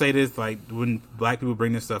 people say this, like, when black people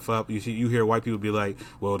bring this stuff up, you hear white people be like,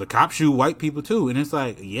 well, the cops shoot white people too. And it's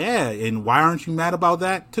like, yeah, and why aren't you mad about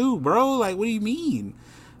that too, bro? Like, what do you mean?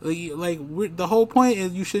 The whole point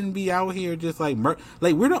is you shouldn't be out here just like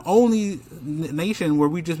we're the only nation where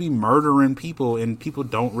we just be murdering people and people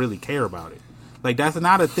don't really care about it. Like, that's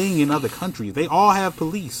not a thing in other countries. They all have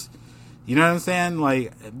police. You know what I'm saying?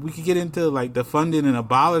 Like, we could get into like defunding and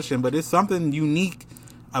abolishing, but it's something unique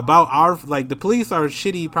about our, like, the police are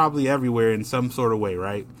shitty probably everywhere in some sort of way,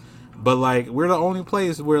 right? But like, we're the only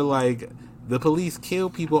place where like the police kill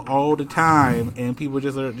people all the time and people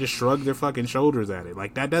just shrug their fucking shoulders at it.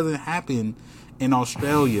 Like, that doesn't happen in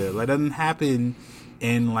Australia. That doesn't happen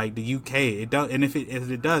in like the UK. It does, and if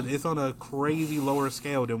it does, it's on a crazy lower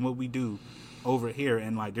scale than what we do over here.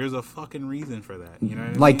 And like, there's a fucking reason for that. You know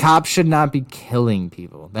what I mean? Cops should not be killing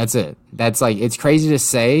people. That's it. That's like, it's crazy to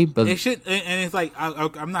say, but it should. And it's like,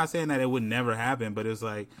 I'm not saying that it would never happen, but it's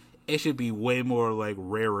like, it should be way more like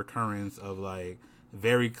rare occurrence of like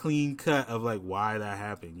very clean cut of like why that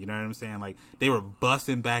happened. You know what I'm saying? Like, they were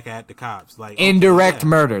busting back at the cops, like indirect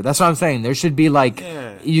murder. That's what I'm saying. There should be like,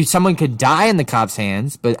 someone could die in the cops'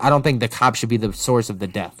 hands, but I don't think the cop should be the source of the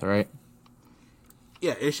death, right?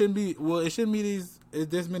 Yeah, it shouldn't be. Well, it shouldn't be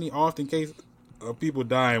this many often cases of people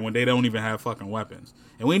dying when they don't even have fucking weapons.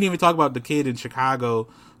 And we didn't even talk about the kid in Chicago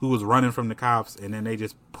who was running from the cops, and then they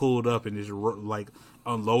just pulled up and just like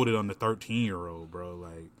unloaded on the 13-year-old, bro.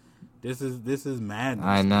 Like, this is madness.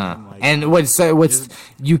 I know. Like, and what's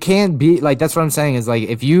you can't be like, that's what I'm saying is like,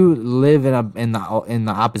 if you live in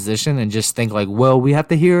the opposition and just think like, well, we have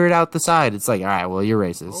to hear it out the side, it's like, all right, well, you're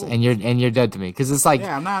racist and you're dead to me, because it's like,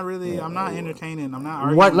 I'm not entertaining. I'm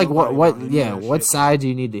not arguing. What side do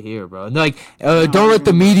you need to hear, bro? Like, don't let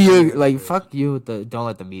the media, like, fuck you with the don't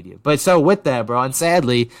let the media. But so with that, bro, and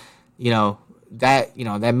sadly,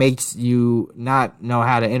 that makes you not know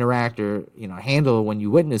how to interact or, handle when you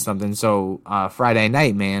witness something. So Friday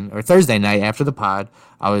night, man, or Thursday night after the pod,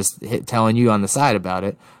 I was telling you on the side about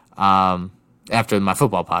it. After my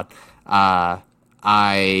football pod, I'm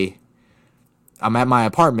at my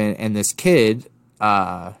apartment, and this kid,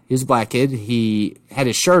 he was a black kid. He had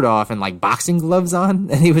his shirt off and like boxing gloves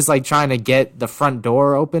on, and he was like trying to get the front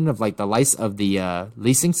door open of like the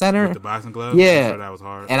leasing center. With the boxing gloves? Yeah. Sure, that was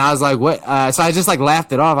hard. And I was like, what? So I just like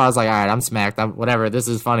laughed it off. I was like, all right, I'm smacked. Whatever. This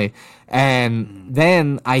is funny. And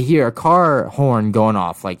then I hear a car horn going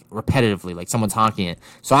off like repetitively, like someone's honking it.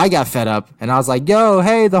 So I got fed up and I was like, yo,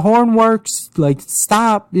 hey, the horn works. Like,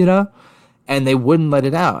 stop, And they wouldn't let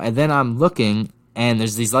it out. And then I'm looking, and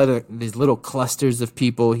there's these little clusters of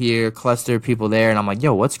people here, cluster of people there, and I'm like,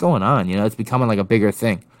 yo, what's going on? It's becoming like a bigger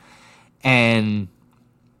thing. And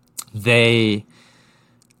they,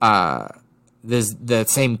 the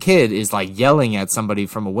same kid is like yelling at somebody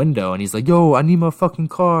from a window, and he's like, yo, I need my fucking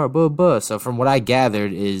car, blah, blah. So from what I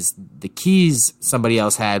gathered is the keys somebody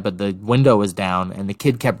else had, but the window was down, and the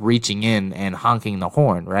kid kept reaching in and honking the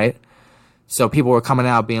horn, right? So people were coming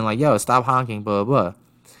out being like, yo, stop honking, blah, blah.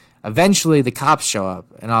 Eventually, the cops show up,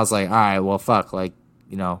 and I was like, all right, well, fuck, like,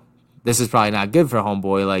 this is probably not good for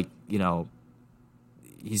homeboy. Like,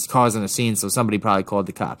 he's causing a scene, so somebody probably called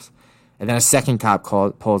the cops. And then a second cop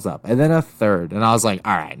pulls up, and then a third. And I was like,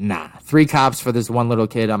 all right, nah. 3 cops for this one little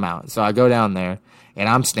kid, I'm out. So I go down there, and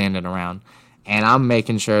I'm standing around, and I'm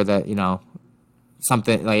making sure that,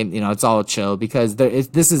 something, like, it's all chill, because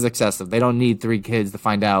this is excessive. They don't need 3 kids to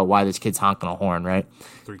find out why this kid's honking a horn, right?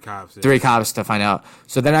 3 cops. Yeah. 3 cops to find out.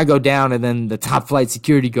 So then I go down, and then the top flight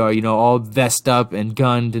security guard, all vest up and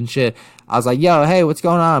gunned and shit. I was like, yo, hey, what's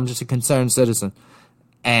going on? I'm just a concerned citizen.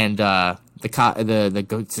 And the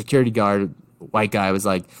security guard, white guy, was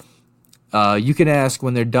like, you can ask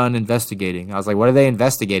when they're done investigating. I was like, what are they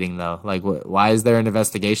investigating, though? Like, why is there an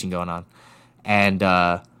investigation going on?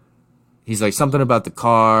 And he's like, something about the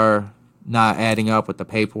car not adding up with the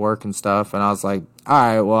paperwork and stuff. And I was like, all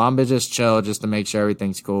right, well, I'm going to just chill just to make sure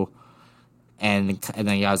everything's cool. And then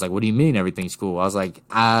the guy was like, what do you mean everything's cool? I was like,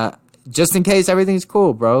 just in case everything's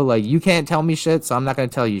cool, bro. Like, you can't tell me shit, so I'm not going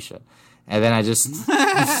to tell you shit. And then I just,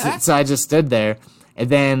 so I just stood there. And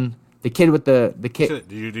then the kid with the kid.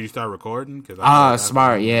 Did you start recording?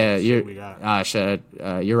 Smart. Yeah. You're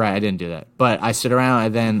right. I didn't do that. But I stood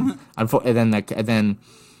around, and then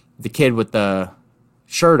the kid with the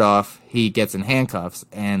shirt off, he gets in handcuffs,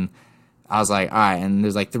 and I was like, all right. And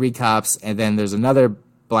there's like 3 cops, and then there's another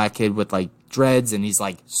black kid with like dreads, and he's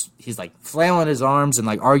like flailing his arms and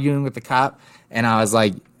like arguing with the cop. And I was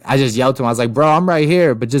like, I just yelled to him. I was like, bro, I'm right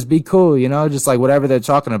here, but just be cool, just like whatever they're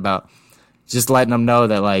talking about. Just letting them know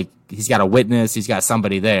that like he's got a witness, he's got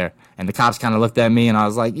somebody there. And the cops kind of looked at me, and I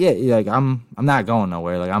was like, yeah, like I'm not going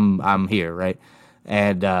nowhere. Like I'm here, right?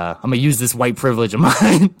 and I'm gonna use this white privilege of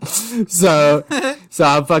mine. so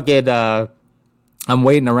I'm fucking I'm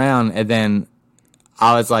waiting around, and then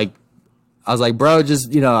I was like, bro,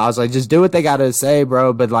 just, I was like, just do what they gotta say,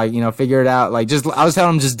 bro, but like, figure it out. Like, I was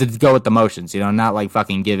telling them just to go with the motions, not like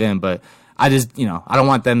fucking give in, but I just, I don't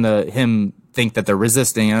want him think that they're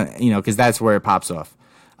resisting, because that's where it pops off.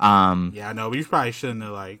 Yeah, I know, but you probably shouldn't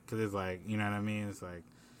have, like, because it's like, you know what I mean? It's like,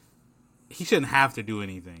 he shouldn't have to do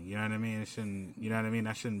anything, you know what I mean? It shouldn't, you know what I mean?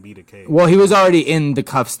 That shouldn't be the case. Well, he was already in the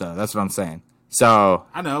cuffs, though. That's what I'm saying. So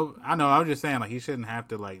I know. I was just saying, like, he shouldn't have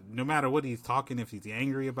to, like, no matter what he's talking, if he's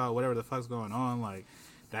angry about whatever the fuck's going on, like,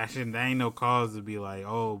 that ain't no cause to be like,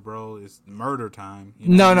 oh, bro, it's murder time.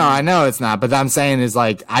 No, I know it's not. But I'm saying is,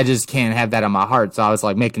 like, I just can't have that in my heart. So I was,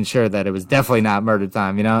 like, making sure that it was definitely not murder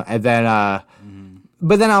time, And then,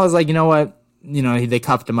 but then I was like, you know what? They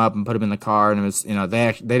cuffed him up and put him in the car, and it was,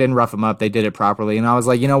 they didn't rough him up. They did it properly. And I was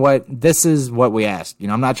like, you know what? This is what we asked.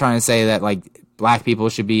 I'm not trying to say that, like, black people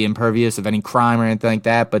should be impervious of any crime or anything like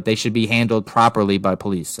that, but they should be handled properly by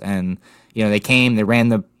police. And, they came, they ran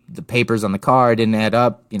the papers on the car, it didn't add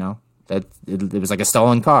up, that it was like a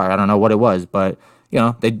stolen car. I don't know what it was, but,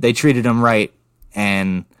 they treated him right,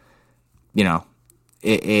 and,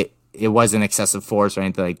 it wasn't excessive force or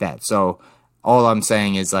anything like that. So all I'm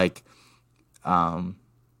saying is, like,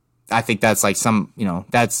 I think that's like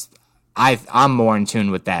I'm more in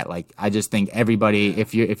tune with that. Like, I just think everybody,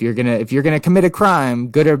 if you're gonna commit a crime,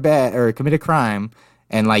 good or bad, or commit a crime,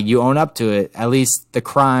 and like you own up to it, at least the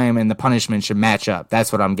crime and the punishment should match up.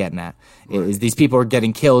 That's what I'm getting at. Right. Is these people are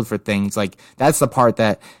getting killed for things, like, that's the part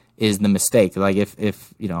that is the mistake. Like,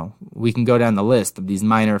 if we can go down the list of these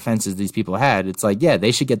minor offenses these people had, it's like, yeah,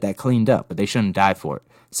 they should get that cleaned up, but they shouldn't die for it.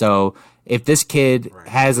 So if this kid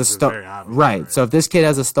has a so if this kid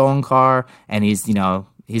has a stolen car, and he's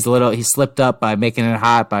he slipped up by making it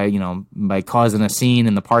hot, by causing a scene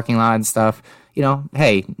in the parking lot and stuff,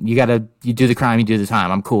 hey, you do the crime, you do the time.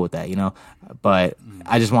 I'm cool with that, but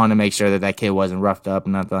I just wanted to make sure that kid wasn't roughed up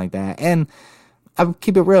and nothing like that. And I would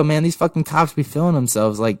keep it real, man. These fucking cops be feeling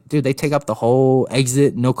themselves. Like, dude, they take up the whole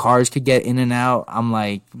exit. No cars could get in and out. I'm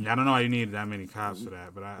like, yeah, I don't know why you need that many cops for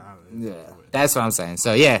that, but yeah, that's what I'm saying.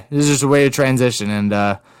 So yeah, this is just a way to transition, and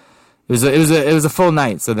it was a full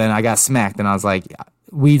night. So then I got smacked, and I was like,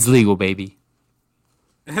 weed's legal, baby.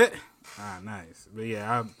 Nice. But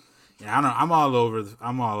yeah, I don't know. I'm all over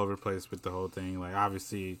the place with the whole thing. Like,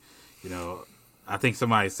 obviously, I think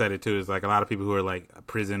somebody said it too. It's like a lot of people who are like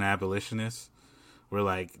prison abolitionists were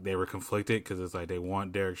like, they were conflicted because it's like they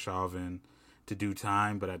want Derek Chauvin to do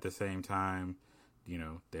time, but at the same time,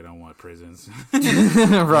 they don't want prisons. Right. You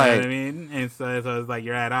know what I mean? And so it's like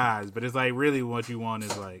you're at odds. But it's like really what you want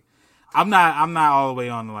is like, I'm not all the way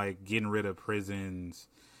on like getting rid of prisons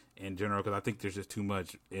in general, because I think there's just too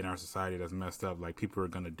much in our society that's messed up. Like, people are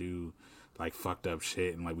gonna do like fucked up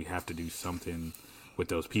shit, and like we have to do something with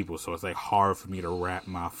those people. So it's like hard for me to wrap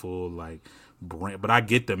my full like brain. But I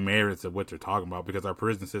get the merits of what they're talking about, because our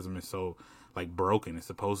prison system is so like broken. It's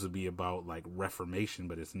supposed to be about like reformation,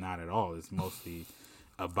 but it's not at all. It's mostly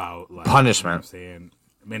about like punishment. You know what I'm saying,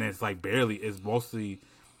 I mean, it's like barely. It's mostly.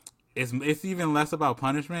 It's even less about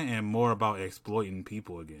punishment and more about exploiting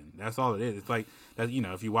people again. That's all it is. It's like that.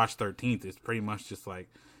 If you watch 13th, it's pretty much just like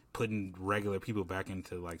putting regular people back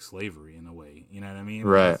into like slavery in a way. You know what I mean?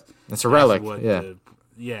 Right. It's a relic.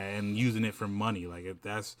 Yeah. And using it for money. Like,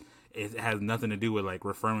 it has nothing to do with like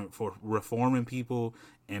reforming people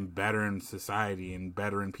and bettering society and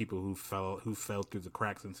bettering people who fell through the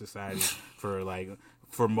cracks in society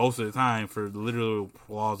for most of the time for literal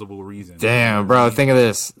plausible reasons. Damn, bro, think of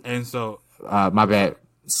this. And so, my bad.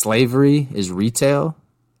 Slavery is retail,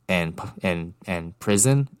 and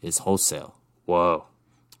prison is wholesale. Whoa.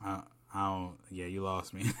 Yeah, you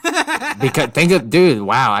lost me. Because dude,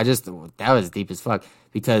 wow, that was deep as fuck.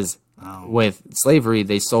 Because with slavery,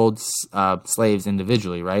 they sold slaves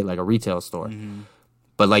individually, right? Like a retail store. Mm-hmm.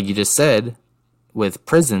 But like you just said, with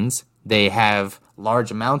prisons, they have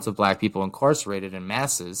large amounts of black people incarcerated in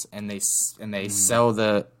masses, and they sell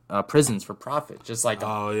the prisons for profit. Just like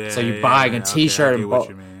so you buy a T-shirt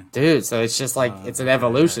and dude. So it's just like it's an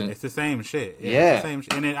evolution. It's the same shit. Yeah. It's the same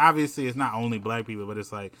and it obviously it's not only black people, but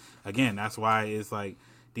it's like, again, that's why it's like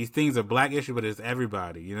these things are black issue, but it's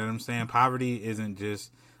everybody. You know what I'm saying? Poverty isn't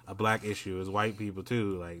just a black issue; it's white people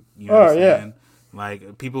too. Like, you know what I'm saying? Like,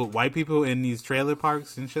 white people in these trailer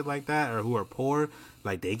parks and shit like that, or who are poor,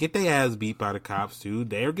 like, they get their ass beat by the cops too.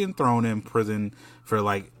 They're getting thrown in prison for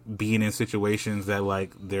like being in situations that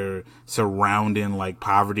like they're surrounding like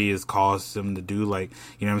poverty has caused them to do, like,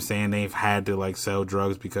 you know what I'm saying, they've had to like sell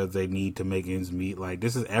drugs because they need to make ends meet. Like,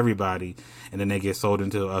 this is everybody, and then they get sold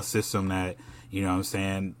into a system that, you know what I'm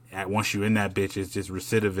saying, once you're in that bitch, it's just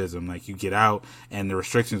recidivism. Like, you get out and the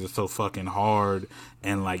restrictions are so fucking hard,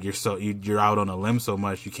 and like you're out on a limb so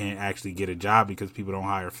much you can't actually get a job because people don't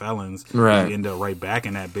hire felons. Right. You end up right back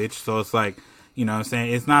in that bitch. So it's like, you know what I'm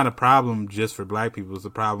saying, it's not a problem just for black people, it's a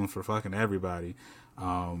problem for fucking everybody.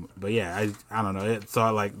 But yeah, I don't know.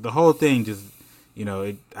 So like the whole thing just, you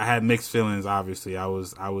know, I had mixed feelings. Obviously, I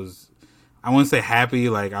wouldn't say happy.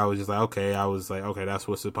 Like, I was just like, okay, that's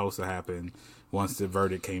what's supposed to happen once the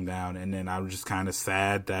verdict came down. And then I was just kind of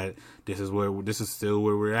sad that this is still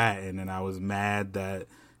where we're at. And then I was mad that,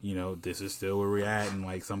 you know, this is still where we're at. And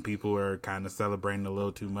like, some people are kind of celebrating a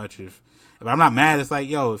little too much. If I'm not mad, it's like,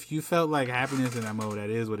 yo, if you felt like happiness in that mode, that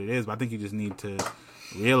is what it is. But I think you just need to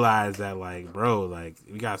realize that, like, bro, like,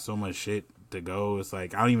 we got so much shit to go. It's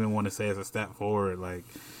like, I don't even want to say it's a step forward. Like,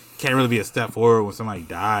 can't really be a step forward when somebody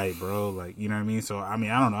died, bro. Like, you know what I mean? So, I mean,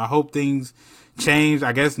 I don't know. I hope things change.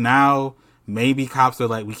 I guess now maybe cops are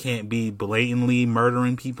like, we can't be blatantly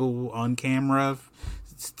murdering people on camera,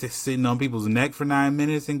 sitting on people's neck for 9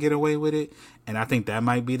 minutes and get away with it. And I think that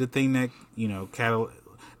might be the thing that, you know,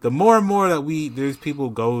 the more and more that there's people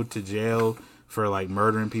go to jail for like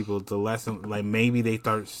murdering people, the less, like, maybe they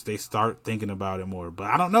start thinking about it more. But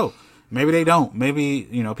I don't know. Maybe they don't. Maybe,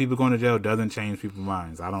 you know, people going to jail doesn't change people's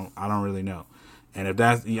minds. I don't really know. And if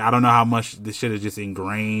that's, I don't know how much this shit is just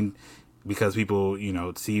ingrained because people, you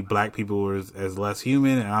know, see black people as less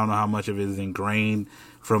human. And I don't know how much of it is ingrained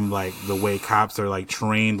from like the way cops are like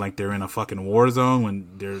trained, like they're in a fucking war zone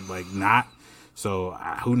when they're like not. So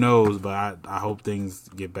who knows? But I hope things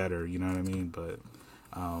get better. You know what I mean? But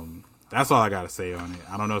that's all I got to say on it.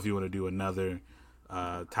 I don't know if you want to do another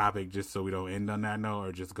topic just so we don't end on that note,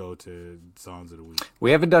 or just go to songs of the week.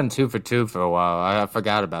 We haven't done 2 for 2 for a while. I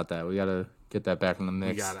forgot about that. We gotta get that back in the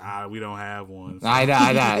mix. We don't have one. So.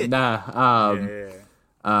 I Nah.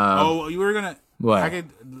 You were gonna. What? I could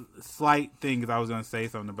slight thing because I was gonna say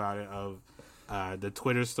something about it of the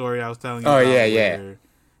Twitter story I was telling you. Oh about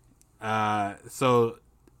yeah. So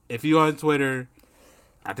if you on Twitter,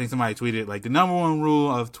 I think somebody tweeted like the number one rule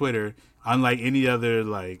of Twitter, unlike any other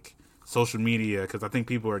like social media, because I think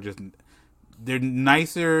people are just, they're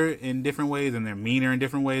nicer in different ways and they're meaner in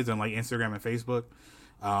different ways than like Instagram and Facebook.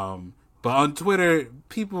 But on Twitter,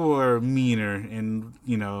 people are meaner, and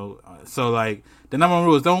you know, so like the number one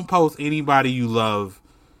rule is don't post anybody you love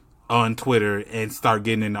on Twitter and start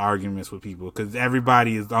getting into arguments with people, because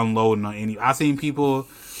everybody is unloading on any. I seen people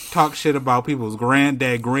talk shit about people's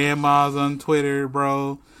granddad, grandmas on Twitter,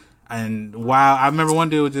 bro. And wow, I remember one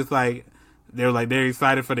dude was just like, they're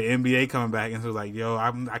excited for the NBA coming back, and it was like, yo,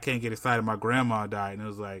 I can't get excited, my grandma died, and it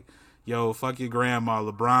was like, yo, fuck your grandma,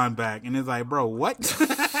 LeBron back, and it's like, bro, what?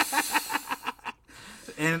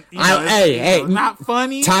 And you know, it's not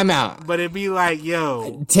funny. Time out. But it'd be like,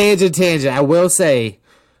 yo, tangent. I will say,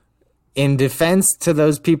 in defense to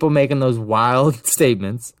those people making those wild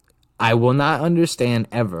statements, I will not understand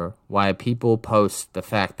ever why people post the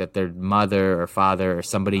fact that their mother or father or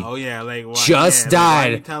somebody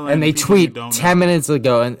died, and they tweet 10 minutes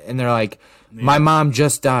ago, and they're like, my mom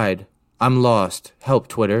just died. I'm lost. Help,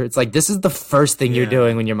 Twitter. It's like, this is the first thing you're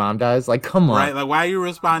doing when your mom dies. Like, come on. Right, like, why are you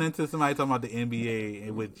responding to somebody talking about the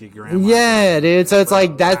NBA with your grandma? Yeah, dude. So it's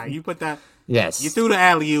like that. You put that. Yes. You threw the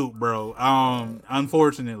alley-oop, bro.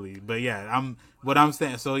 Unfortunately. But yeah, what I'm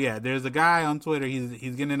saying, so yeah, there's a guy on Twitter, he's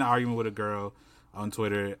getting in an argument with a girl on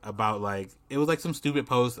Twitter about like, it was like some stupid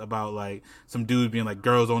post about like some dude being like,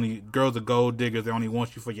 girls are gold diggers, they only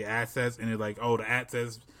want you for your assets, and it's like, oh, the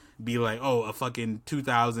assets be like, oh, a fucking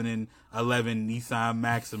 2011 Nissan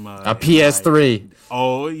Maxima, a PS3, like,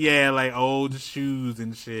 oh yeah, like old shoes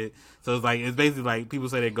and shit. So it's like, it's basically like people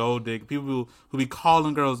say they're gold dig. People who be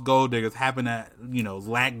calling girls gold diggers happen to, you know,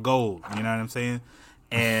 lack gold. You know what I'm saying?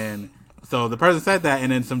 And so the person said that,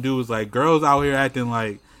 and then some dude was like, girls out here acting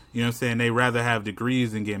like, you know what I'm saying, they rather have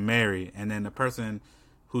degrees than get married. And then the person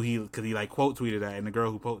because he like quote tweeted that, and the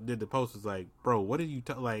girl who did the post was like, bro, what did you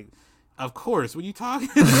like? Of course, what are you talking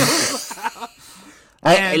about?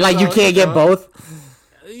 Like, you can't get both?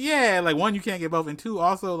 Yeah, like, one, you can't get both, and two,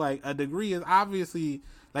 also, like, a degree is obviously,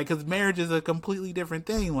 like, because marriage is a completely different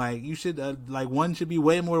thing. Like, you should, like, one should be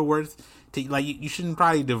way more worth to, like, you shouldn't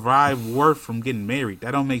probably derive worth from getting married.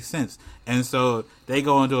 That don't make sense. And so they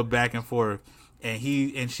go into a back and forth, and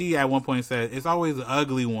she at one point said, it's always the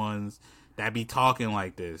ugly ones that be talking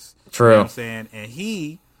like this. True. You know what I'm saying? And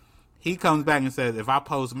he comes back and says, if I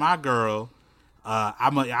post my girl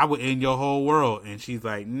I would end your whole world. And she's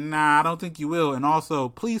like, nah, I don't think you will. And also,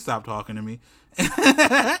 please stop talking to me.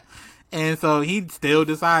 And so he still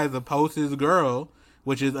decides to post his girl,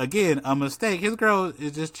 which is, again, a mistake. His girl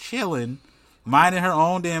is just chilling, minding her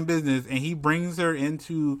own damn business, and he brings her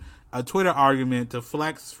into a Twitter argument to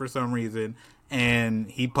flex for some reason. And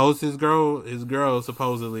he posts his girl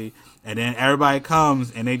supposedly, and then everybody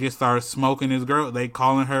comes and they just start smoking his girl. They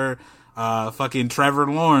calling her fucking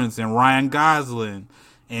Trevor Lawrence and Ryan Gosling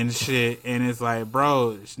and shit. And it's like,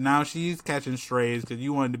 bro, now she's catching strays because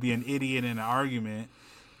you wanted to be an idiot in an argument.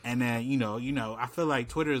 And then, you know, I feel like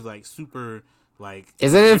Twitter is like super, like.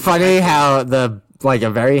 Isn't it funny how a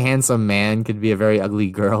very handsome man could be a very ugly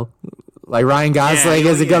girl? Like Ryan Gosling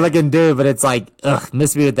is a good looking dude, but it's like, ugh,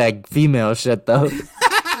 miss me with that female shit though.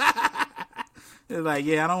 It's like,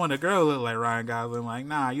 yeah, I don't want a girl to look like Ryan Gosling. Like,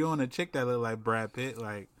 nah, you want a chick that look like Brad Pitt,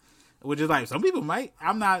 like. Which is like, some people might.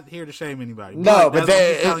 I'm not here to shame anybody. No, but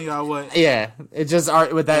they're telling y'all what. Yeah, it just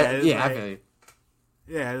with that. Yeah, like, I feel you.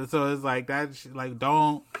 Yeah, so it's like that. Like,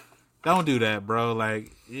 don't do that, bro.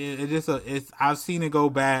 Like, it's. I've seen it go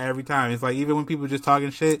bad every time. It's like, even when people just talking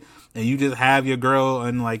shit and you just have your girl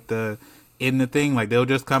in the thing, like they'll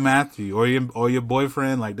just come after you, or your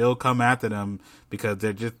boyfriend, like they'll come after them because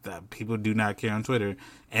they're just people do not care on Twitter.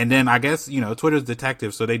 And then I guess, Twitter's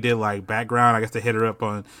detective, so they did like background. I guess they hit her up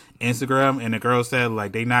on Instagram, and the girl said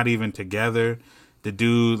like they not even together. The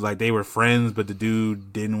dude, like, they were friends, but the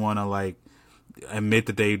dude didn't want to like admit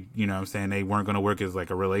that they, they weren't going to work as like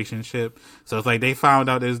a relationship. So it's like they found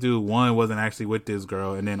out this dude, one, wasn't actually with this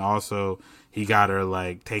girl, and then also he got her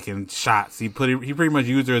like taking shots. He pretty much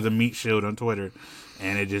used her as a meat shield on Twitter,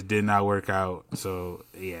 and it just did not work out. So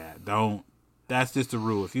yeah, that's just the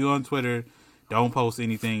rule. If you on Twitter, don't post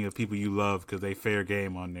anything of people you love because they fair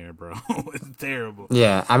game on there, bro. It's terrible.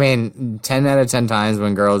 Yeah, I mean, 10 out of 10 times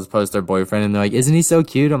when girls post their boyfriend and they're like, "Isn't he so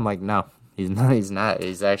cute?" I'm like, no, he's not. He's not.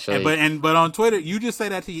 He's actually. But on Twitter, you just say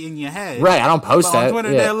that to you in your head, right? I don't post that. On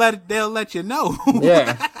Twitter, yeah. they'll let you know.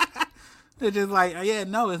 Yeah. They're just like, yeah,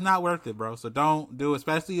 no, it's not worth it, bro. So don't do it,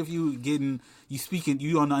 especially if you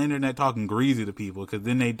on the internet talking greasy to people, because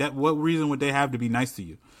then what reason would they have to be nice to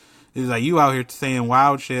you? It's like, you out here saying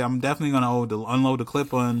wild shit. I'm definitely gonna unload the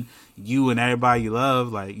clip on you and everybody you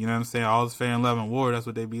love. Like, you know what I'm saying? All is fair in love and war. That's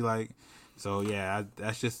what they be like. So yeah,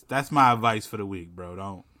 that's my advice for the week, bro.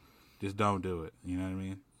 Don't do it. You know what I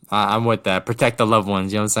mean? I'm with that. Protect the loved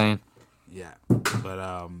ones. You know what I'm saying? Yeah. But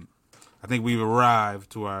I think we've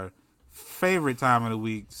arrived to our favorite time of the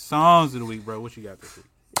week, songs of the week, bro. What you got this week?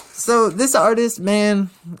 So this artist, man,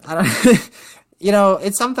 I don't.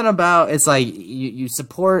 It's something about. It's like you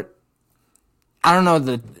support. I don't know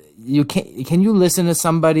can you listen to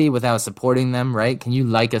somebody without supporting them, right? Can you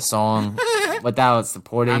like a song without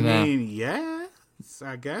supporting them? I mean, yes,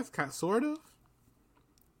 I guess, sort of.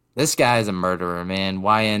 This guy is a murderer, man.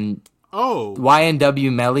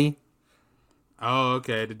 YNW Melly. Oh,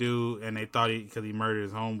 okay, the dude, and they thought because he murdered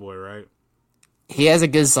his homeboy, right? He has a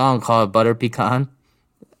good song called Butter Pecan,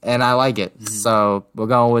 and I like it. Mm-hmm. So we're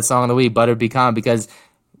going with song of the week, Butter Pecan, because,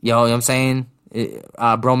 you know what I'm saying?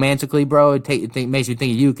 Bromantically, bro, it makes me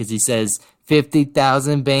think of you because he says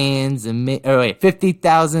 50,000 bands and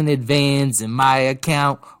 50,000 advance in my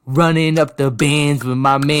account, running up the bands with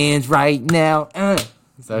my mans right now.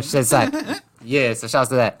 So shit's like, yeah. So shouts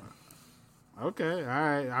to that. Okay, all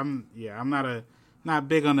right. I'm not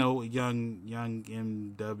big on the young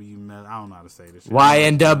MW. I don't know how to say this.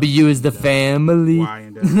 YNW is the family.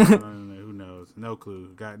 YNW. Who knows? No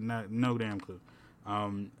clue. Got no damn clue.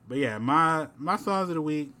 But yeah, my songs of the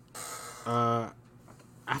week. I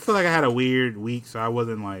feel like I had a weird week, so I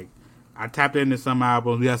wasn't like. I tapped into some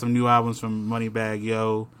albums. We got some new albums from Moneybagg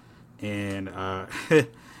Yo, and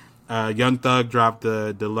Young Thug dropped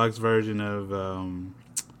the deluxe version of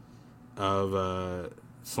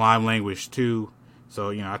Slime Language 2.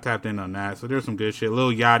 So, I tapped in on that. So there's some good shit.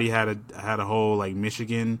 Lil Yachty had a whole like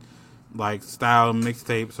Michigan like style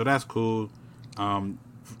mixtape. So that's cool.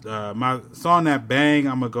 My song that bang,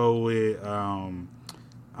 I'm gonna go with. I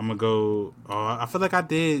feel like I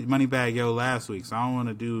did Moneybagg Yo last week, so I don't want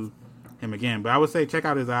to do him again. But I would say check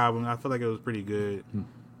out his album. I feel like it was pretty good.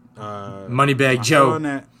 Moneybagg Yo.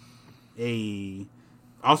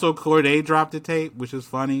 Also, Cordae dropped a tape, which is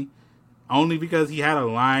funny, only because he had a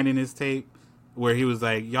line in his tape where he was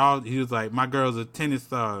like, my girl's a tennis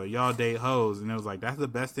star, y'all date hoes. And it was like, that's the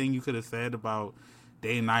best thing you could have said about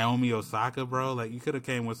dating Naomi Osaka, bro. Like, you could have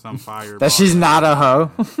came with some fire. That she's not a hoe.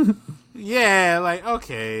 Yeah, like,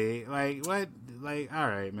 okay. Like, what? Like, all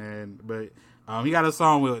right, man. But he got a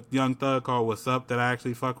song with Young Thug called What's Up that I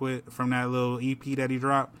actually fuck with from that little EP that he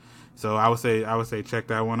dropped. So I would say check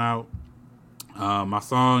that one out. My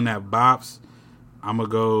song that bops, I'm gonna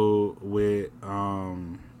go with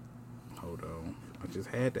hold on, I just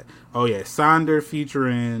had that. Oh yeah, Sonder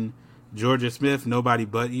featuring Georgia Smith, Nobody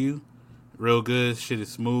But You. Real good, shit is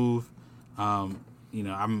smooth. You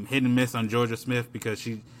know, I'm hit and miss on Georgia Smith because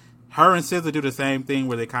her and SZA do the same thing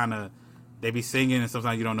where they be singing and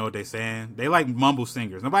sometimes you don't know what they're saying. They like mumble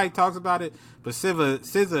singers. Nobody talks about it, but SZA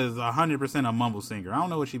is 100% a mumble singer. I don't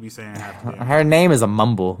know what she be saying half the day. Her name is a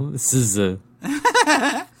mumble. SZA.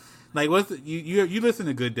 Like, you listen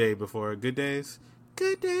to Good Day before? Good Days?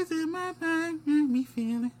 Good days in my mind make me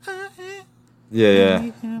feeling high. Yeah.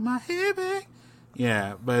 My head back.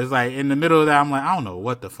 Yeah, but it's like in the middle of that, I'm like, I don't know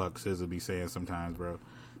what the fuck SZA be saying sometimes, bro.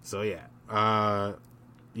 So yeah, I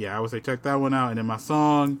would say check that one out. And then my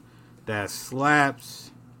song that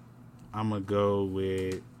slaps, I'm gonna go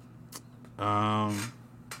with, I'm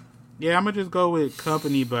gonna just go with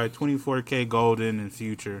 "Company" by 24K Golden and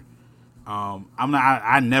Future.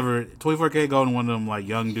 24K Golden, one of them like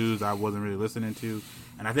young dudes I wasn't really listening to,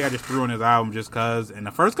 and I think I just threw on his album just cause. And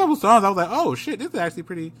the first couple songs, I was like, oh shit, this is actually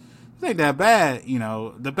pretty. This ain't that bad, you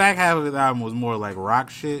know. The back half of his album was more like rock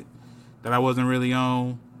shit that I wasn't really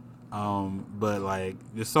on. But like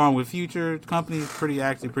the song with Future, Company is pretty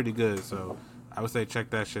good. So I would say check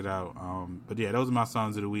that shit out. But yeah, those are my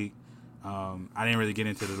songs of the week. I didn't really get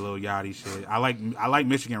into the Lil Yachty shit. I like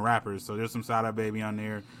Michigan rappers, so there's some Side Eye Baby on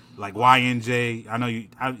there, like YNJ. I know you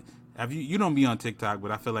don't be on TikTok, but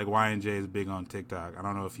I feel like YNJ is big on TikTok. I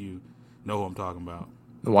don't know if you know who I'm talking about.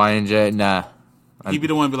 YNJ, nah. He be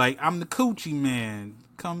the one be like, I'm the coochie man.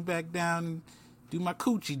 Come back down and do my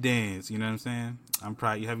coochie dance. You know what I'm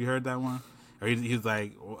saying? Have you heard that one? Or he's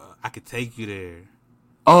like, I could take you there.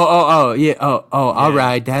 Yeah. All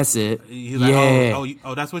right, that's it. He's like,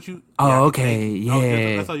 yeah. That's what you. Oh, yeah, okay,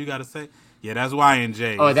 yeah. That's all you gotta say. Yeah, that's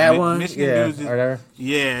YNJ. Oh, that one. Michigan yeah. dudes.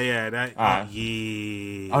 Yeah. That.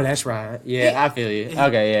 Yeah. Oh, that's right. Yeah, I feel you.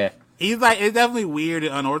 Okay, yeah. He's like, it's definitely weird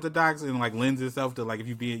and unorthodox and like lends itself to like if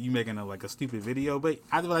you making a stupid video, but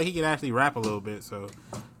I feel like he can actually rap a little bit. So,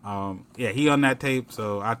 he on that tape.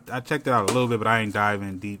 So I checked it out a little bit, but I ain't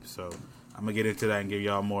diving deep. So I'm gonna get into that and give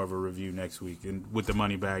y'all more of a review next week and with the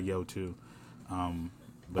Money Bag Yo too.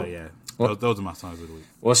 But yeah, those are my songs of the week.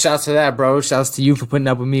 Well, shouts to that, bro. Shouts to you for putting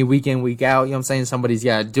up with me week in, week out. You know what I'm saying? Somebody's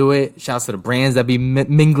got to do it. Shouts to the brands that be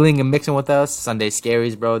mingling and mixing with us. Sunday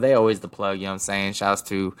Scaries, bro. They always the plug, you know what I'm saying? Shouts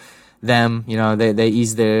to them. You know, they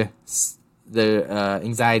ease their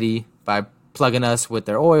anxiety by plugging us with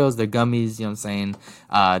their oils, their gummies, you know what I'm saying?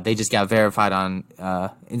 They just got verified on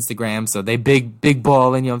Instagram, so they big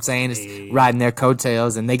balling, you know what I'm saying? Just riding their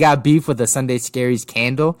coattails, and they got beef with the Sunday Scaries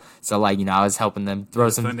candle. So like, you know, I was helping them throw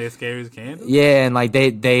some Sunday Scaries candle. Yeah, and like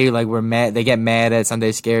they like were mad. They get mad at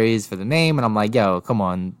Sunday Scaries for the name, and I'm like, yo, come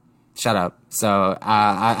on, shut up. So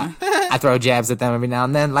I throw jabs at them every now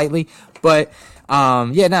and then, lightly, but.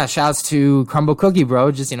 Shouts to Crumble Cookie,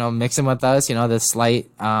 bro. Just, you know, mixing with us, you know, the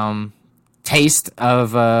slight taste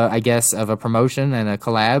of I guess of a promotion and a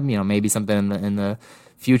collab, you know, maybe something in the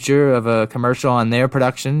future of a commercial on their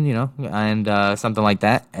production, you know, and something like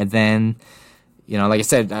that. And then, you know, like I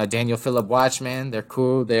said, Daniel Phillip Watchman, they're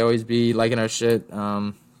cool. They always be liking our shit.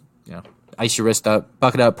 You know, ice your wrist up,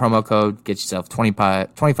 bucket up, promo code, get yourself 25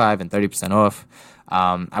 and 30% off.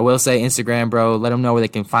 I will say Instagram, bro, let them know where they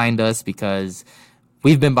can find us because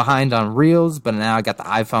we've been behind on Reels, but now I got the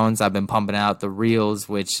iPhones. I've been pumping out the Reels,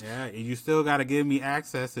 which... Yeah, you still got to give me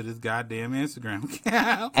access to this goddamn Instagram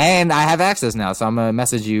account. And I have access now, so I'm going to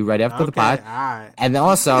message you right after the pod. All right. And then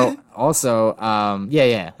also,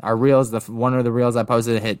 our Reels, one of the Reels I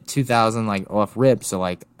posted hit 2,000, like, off rip, so,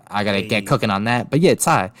 like, I got to get cooking on that. But, yeah,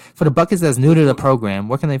 Ty, for the buckets that's new to the program,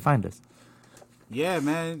 where can they find us? Yeah,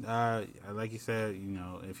 man. Like you said, you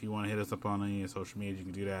know, if you want to hit us up on any social media, you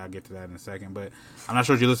can do that. I'll get to that in a second. But I'm not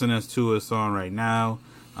sure if you're listening to us on right now.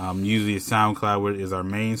 Usually it's SoundCloud where is our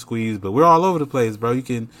main squeeze, but we're all over the place, bro. You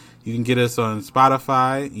can get us on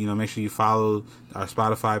Spotify. You know, make sure you follow our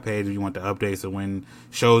Spotify page if you want the updates of when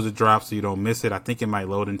shows it drops so you don't miss it. I think it might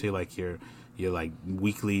load into like your like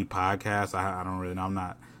weekly podcast. I don't really know. I'm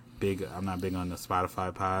not big on the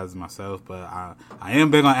Spotify pods myself, but I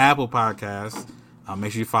am big on Apple Podcasts.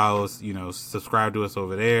 Make sure you follow us, you know, subscribe to us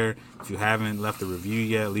over there. If you haven't left a review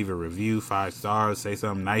yet, leave a review, 5 stars, say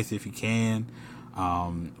something nice if you can.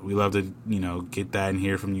 We love to, you know, get that and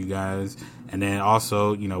hear from you guys. And then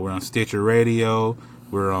also, you know, we're on Stitcher Radio.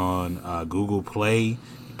 We're on Google Play.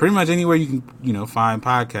 Pretty much anywhere you can, you know, find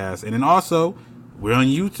podcasts. And then also, we're on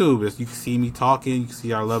YouTube. As you can see me talking, you can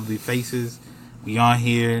see our lovely faces. We on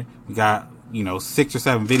here. We got, you know, 6 or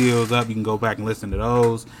 7 videos up. You can go back and listen to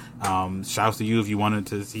those. Shouts to you if you wanted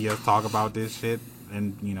to see us talk about this shit.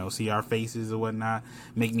 and see our faces or whatnot,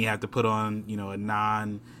 make me have to put on a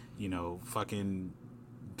non fucking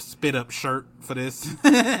spit up shirt for this.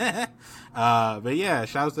 But yeah,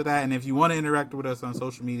 shouts to that. And if you want to interact with us on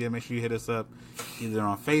social media, make sure you hit us up either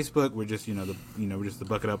on Facebook. We're just we're just the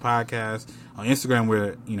Bucket Up Podcast. On Instagram,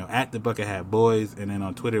 we're at the Bucket Hat Boys, and then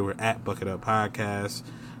on Twitter we're at Bucket Up Podcast.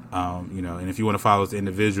 And if you want to follow us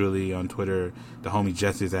individually on Twitter, the homie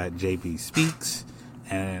Jess is at JB Speaks,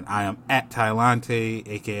 and I am at Tylante,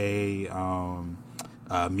 aka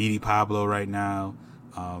Meaty Pablo right now.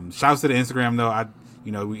 Shouts to the Instagram though.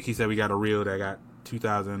 He said we got a reel that got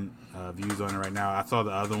 2,000 views on it right now. I saw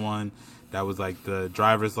the other one that was like the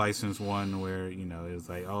driver's license one where it was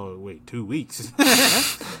like, oh wait, 2 weeks. I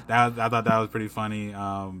thought that was pretty funny.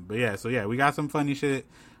 But yeah, we got some funny shit.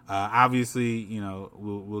 Obviously,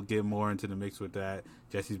 we'll get more into the mix with that.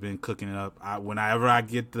 Jesse's been cooking it up. Whenever I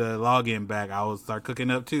get the login back, I will start cooking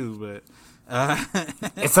up too. But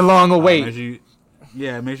it's a long wait.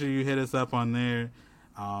 Make sure you hit us up on there.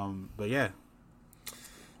 But yeah.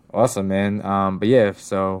 Awesome, man. But yeah,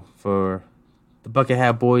 so for the Bucket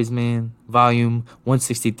Hat Boys, man, volume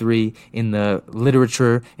 163 in the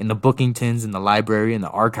literature, in the Bookingtons, in the library, in the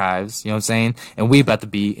archives, you know what I'm saying? And we about to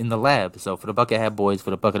be in the lab. So for the Bucket Hat Boys, for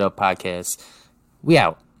the Bucket Up Podcast, we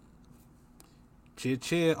out.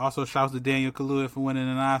 Cheer. Also, shouts to Daniel Kaluuya for winning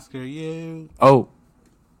an Oscar. Yeah. Oh.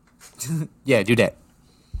 Yeah, do that.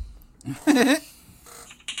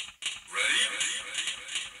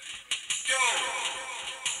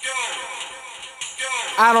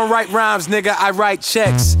 I don't write rhymes, nigga, I write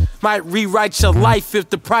checks. Might rewrite your life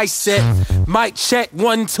if the price set. Might check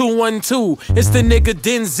 1212. It's the nigga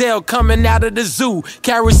Denzel coming out of the zoo.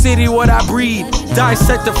 Carry City, what I breed.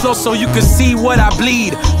 Dissect the flow so you can see what I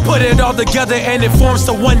bleed. Put it all together and it forms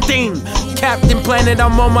to one thing. Captain Planet,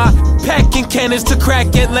 I'm on my packing cannons to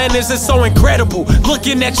crack Atlantis. It's so incredible.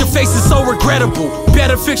 Looking at your face is so regrettable.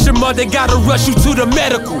 Better fix your mother, gotta rush you to the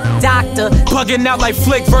medical doctor. Bugging out like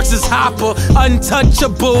Flick versus Hopper.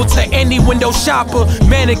 Untouchable to any window shopper.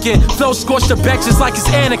 Mannequin, flow scorched the back just like it's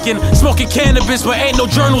Anakin. Smoking cannabis, but ain't no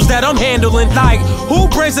journals that I'm handling. Like, who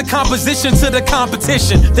brings a composition to the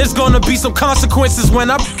competition? There's gonna be some consequences when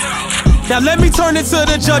I'm... Now let me turn it to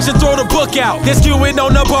the judge and throw the book out. Then skew it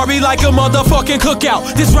on the Barbie like a motherfucking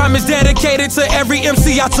cookout. This rhyme is dedicated to every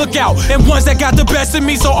MC I took out, and ones that got the best of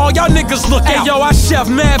me, so all y'all niggas look out. Hey yo, I chef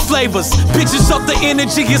mad flavors. Bitches up the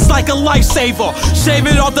energy, it's like a lifesaver. Shave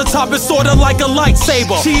it off the top, it's sorta like a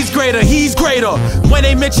lightsaber. She's greater, he's greater. When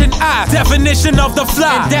they mention I, definition of the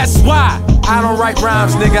fly, and that's why I don't write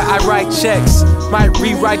rhymes, nigga, I write checks. Might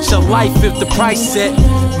rewrite your life if the price set.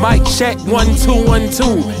 Might check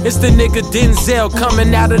 1212. It's the nigga Denzel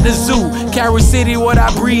coming out of the zoo. Carry City, what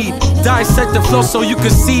I breed. Dissect the flow so you can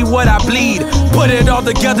see what I bleed. Put it all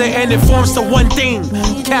together and it forms to one thing.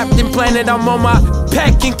 Captain Planet, I'm on my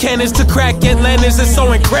packing cannons to crack Atlantis. It's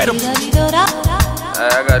so incredible.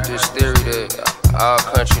 I got this theory that all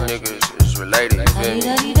country niggas is related, you feel me?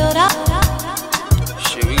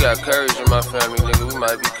 Shit, we got courage in my family, nigga. We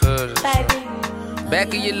might be cousins. Back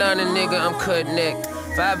of your line, nigga, I'm cut neck.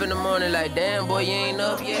 5 in the morning, like, damn, boy, you ain't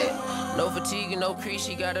up yet. No fatigue and no crease,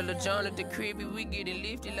 she got a LeJohn at the crib. We get it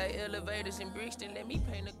lifted like elevators in Brixton. Let me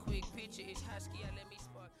paint a quick picture. It's husky, let me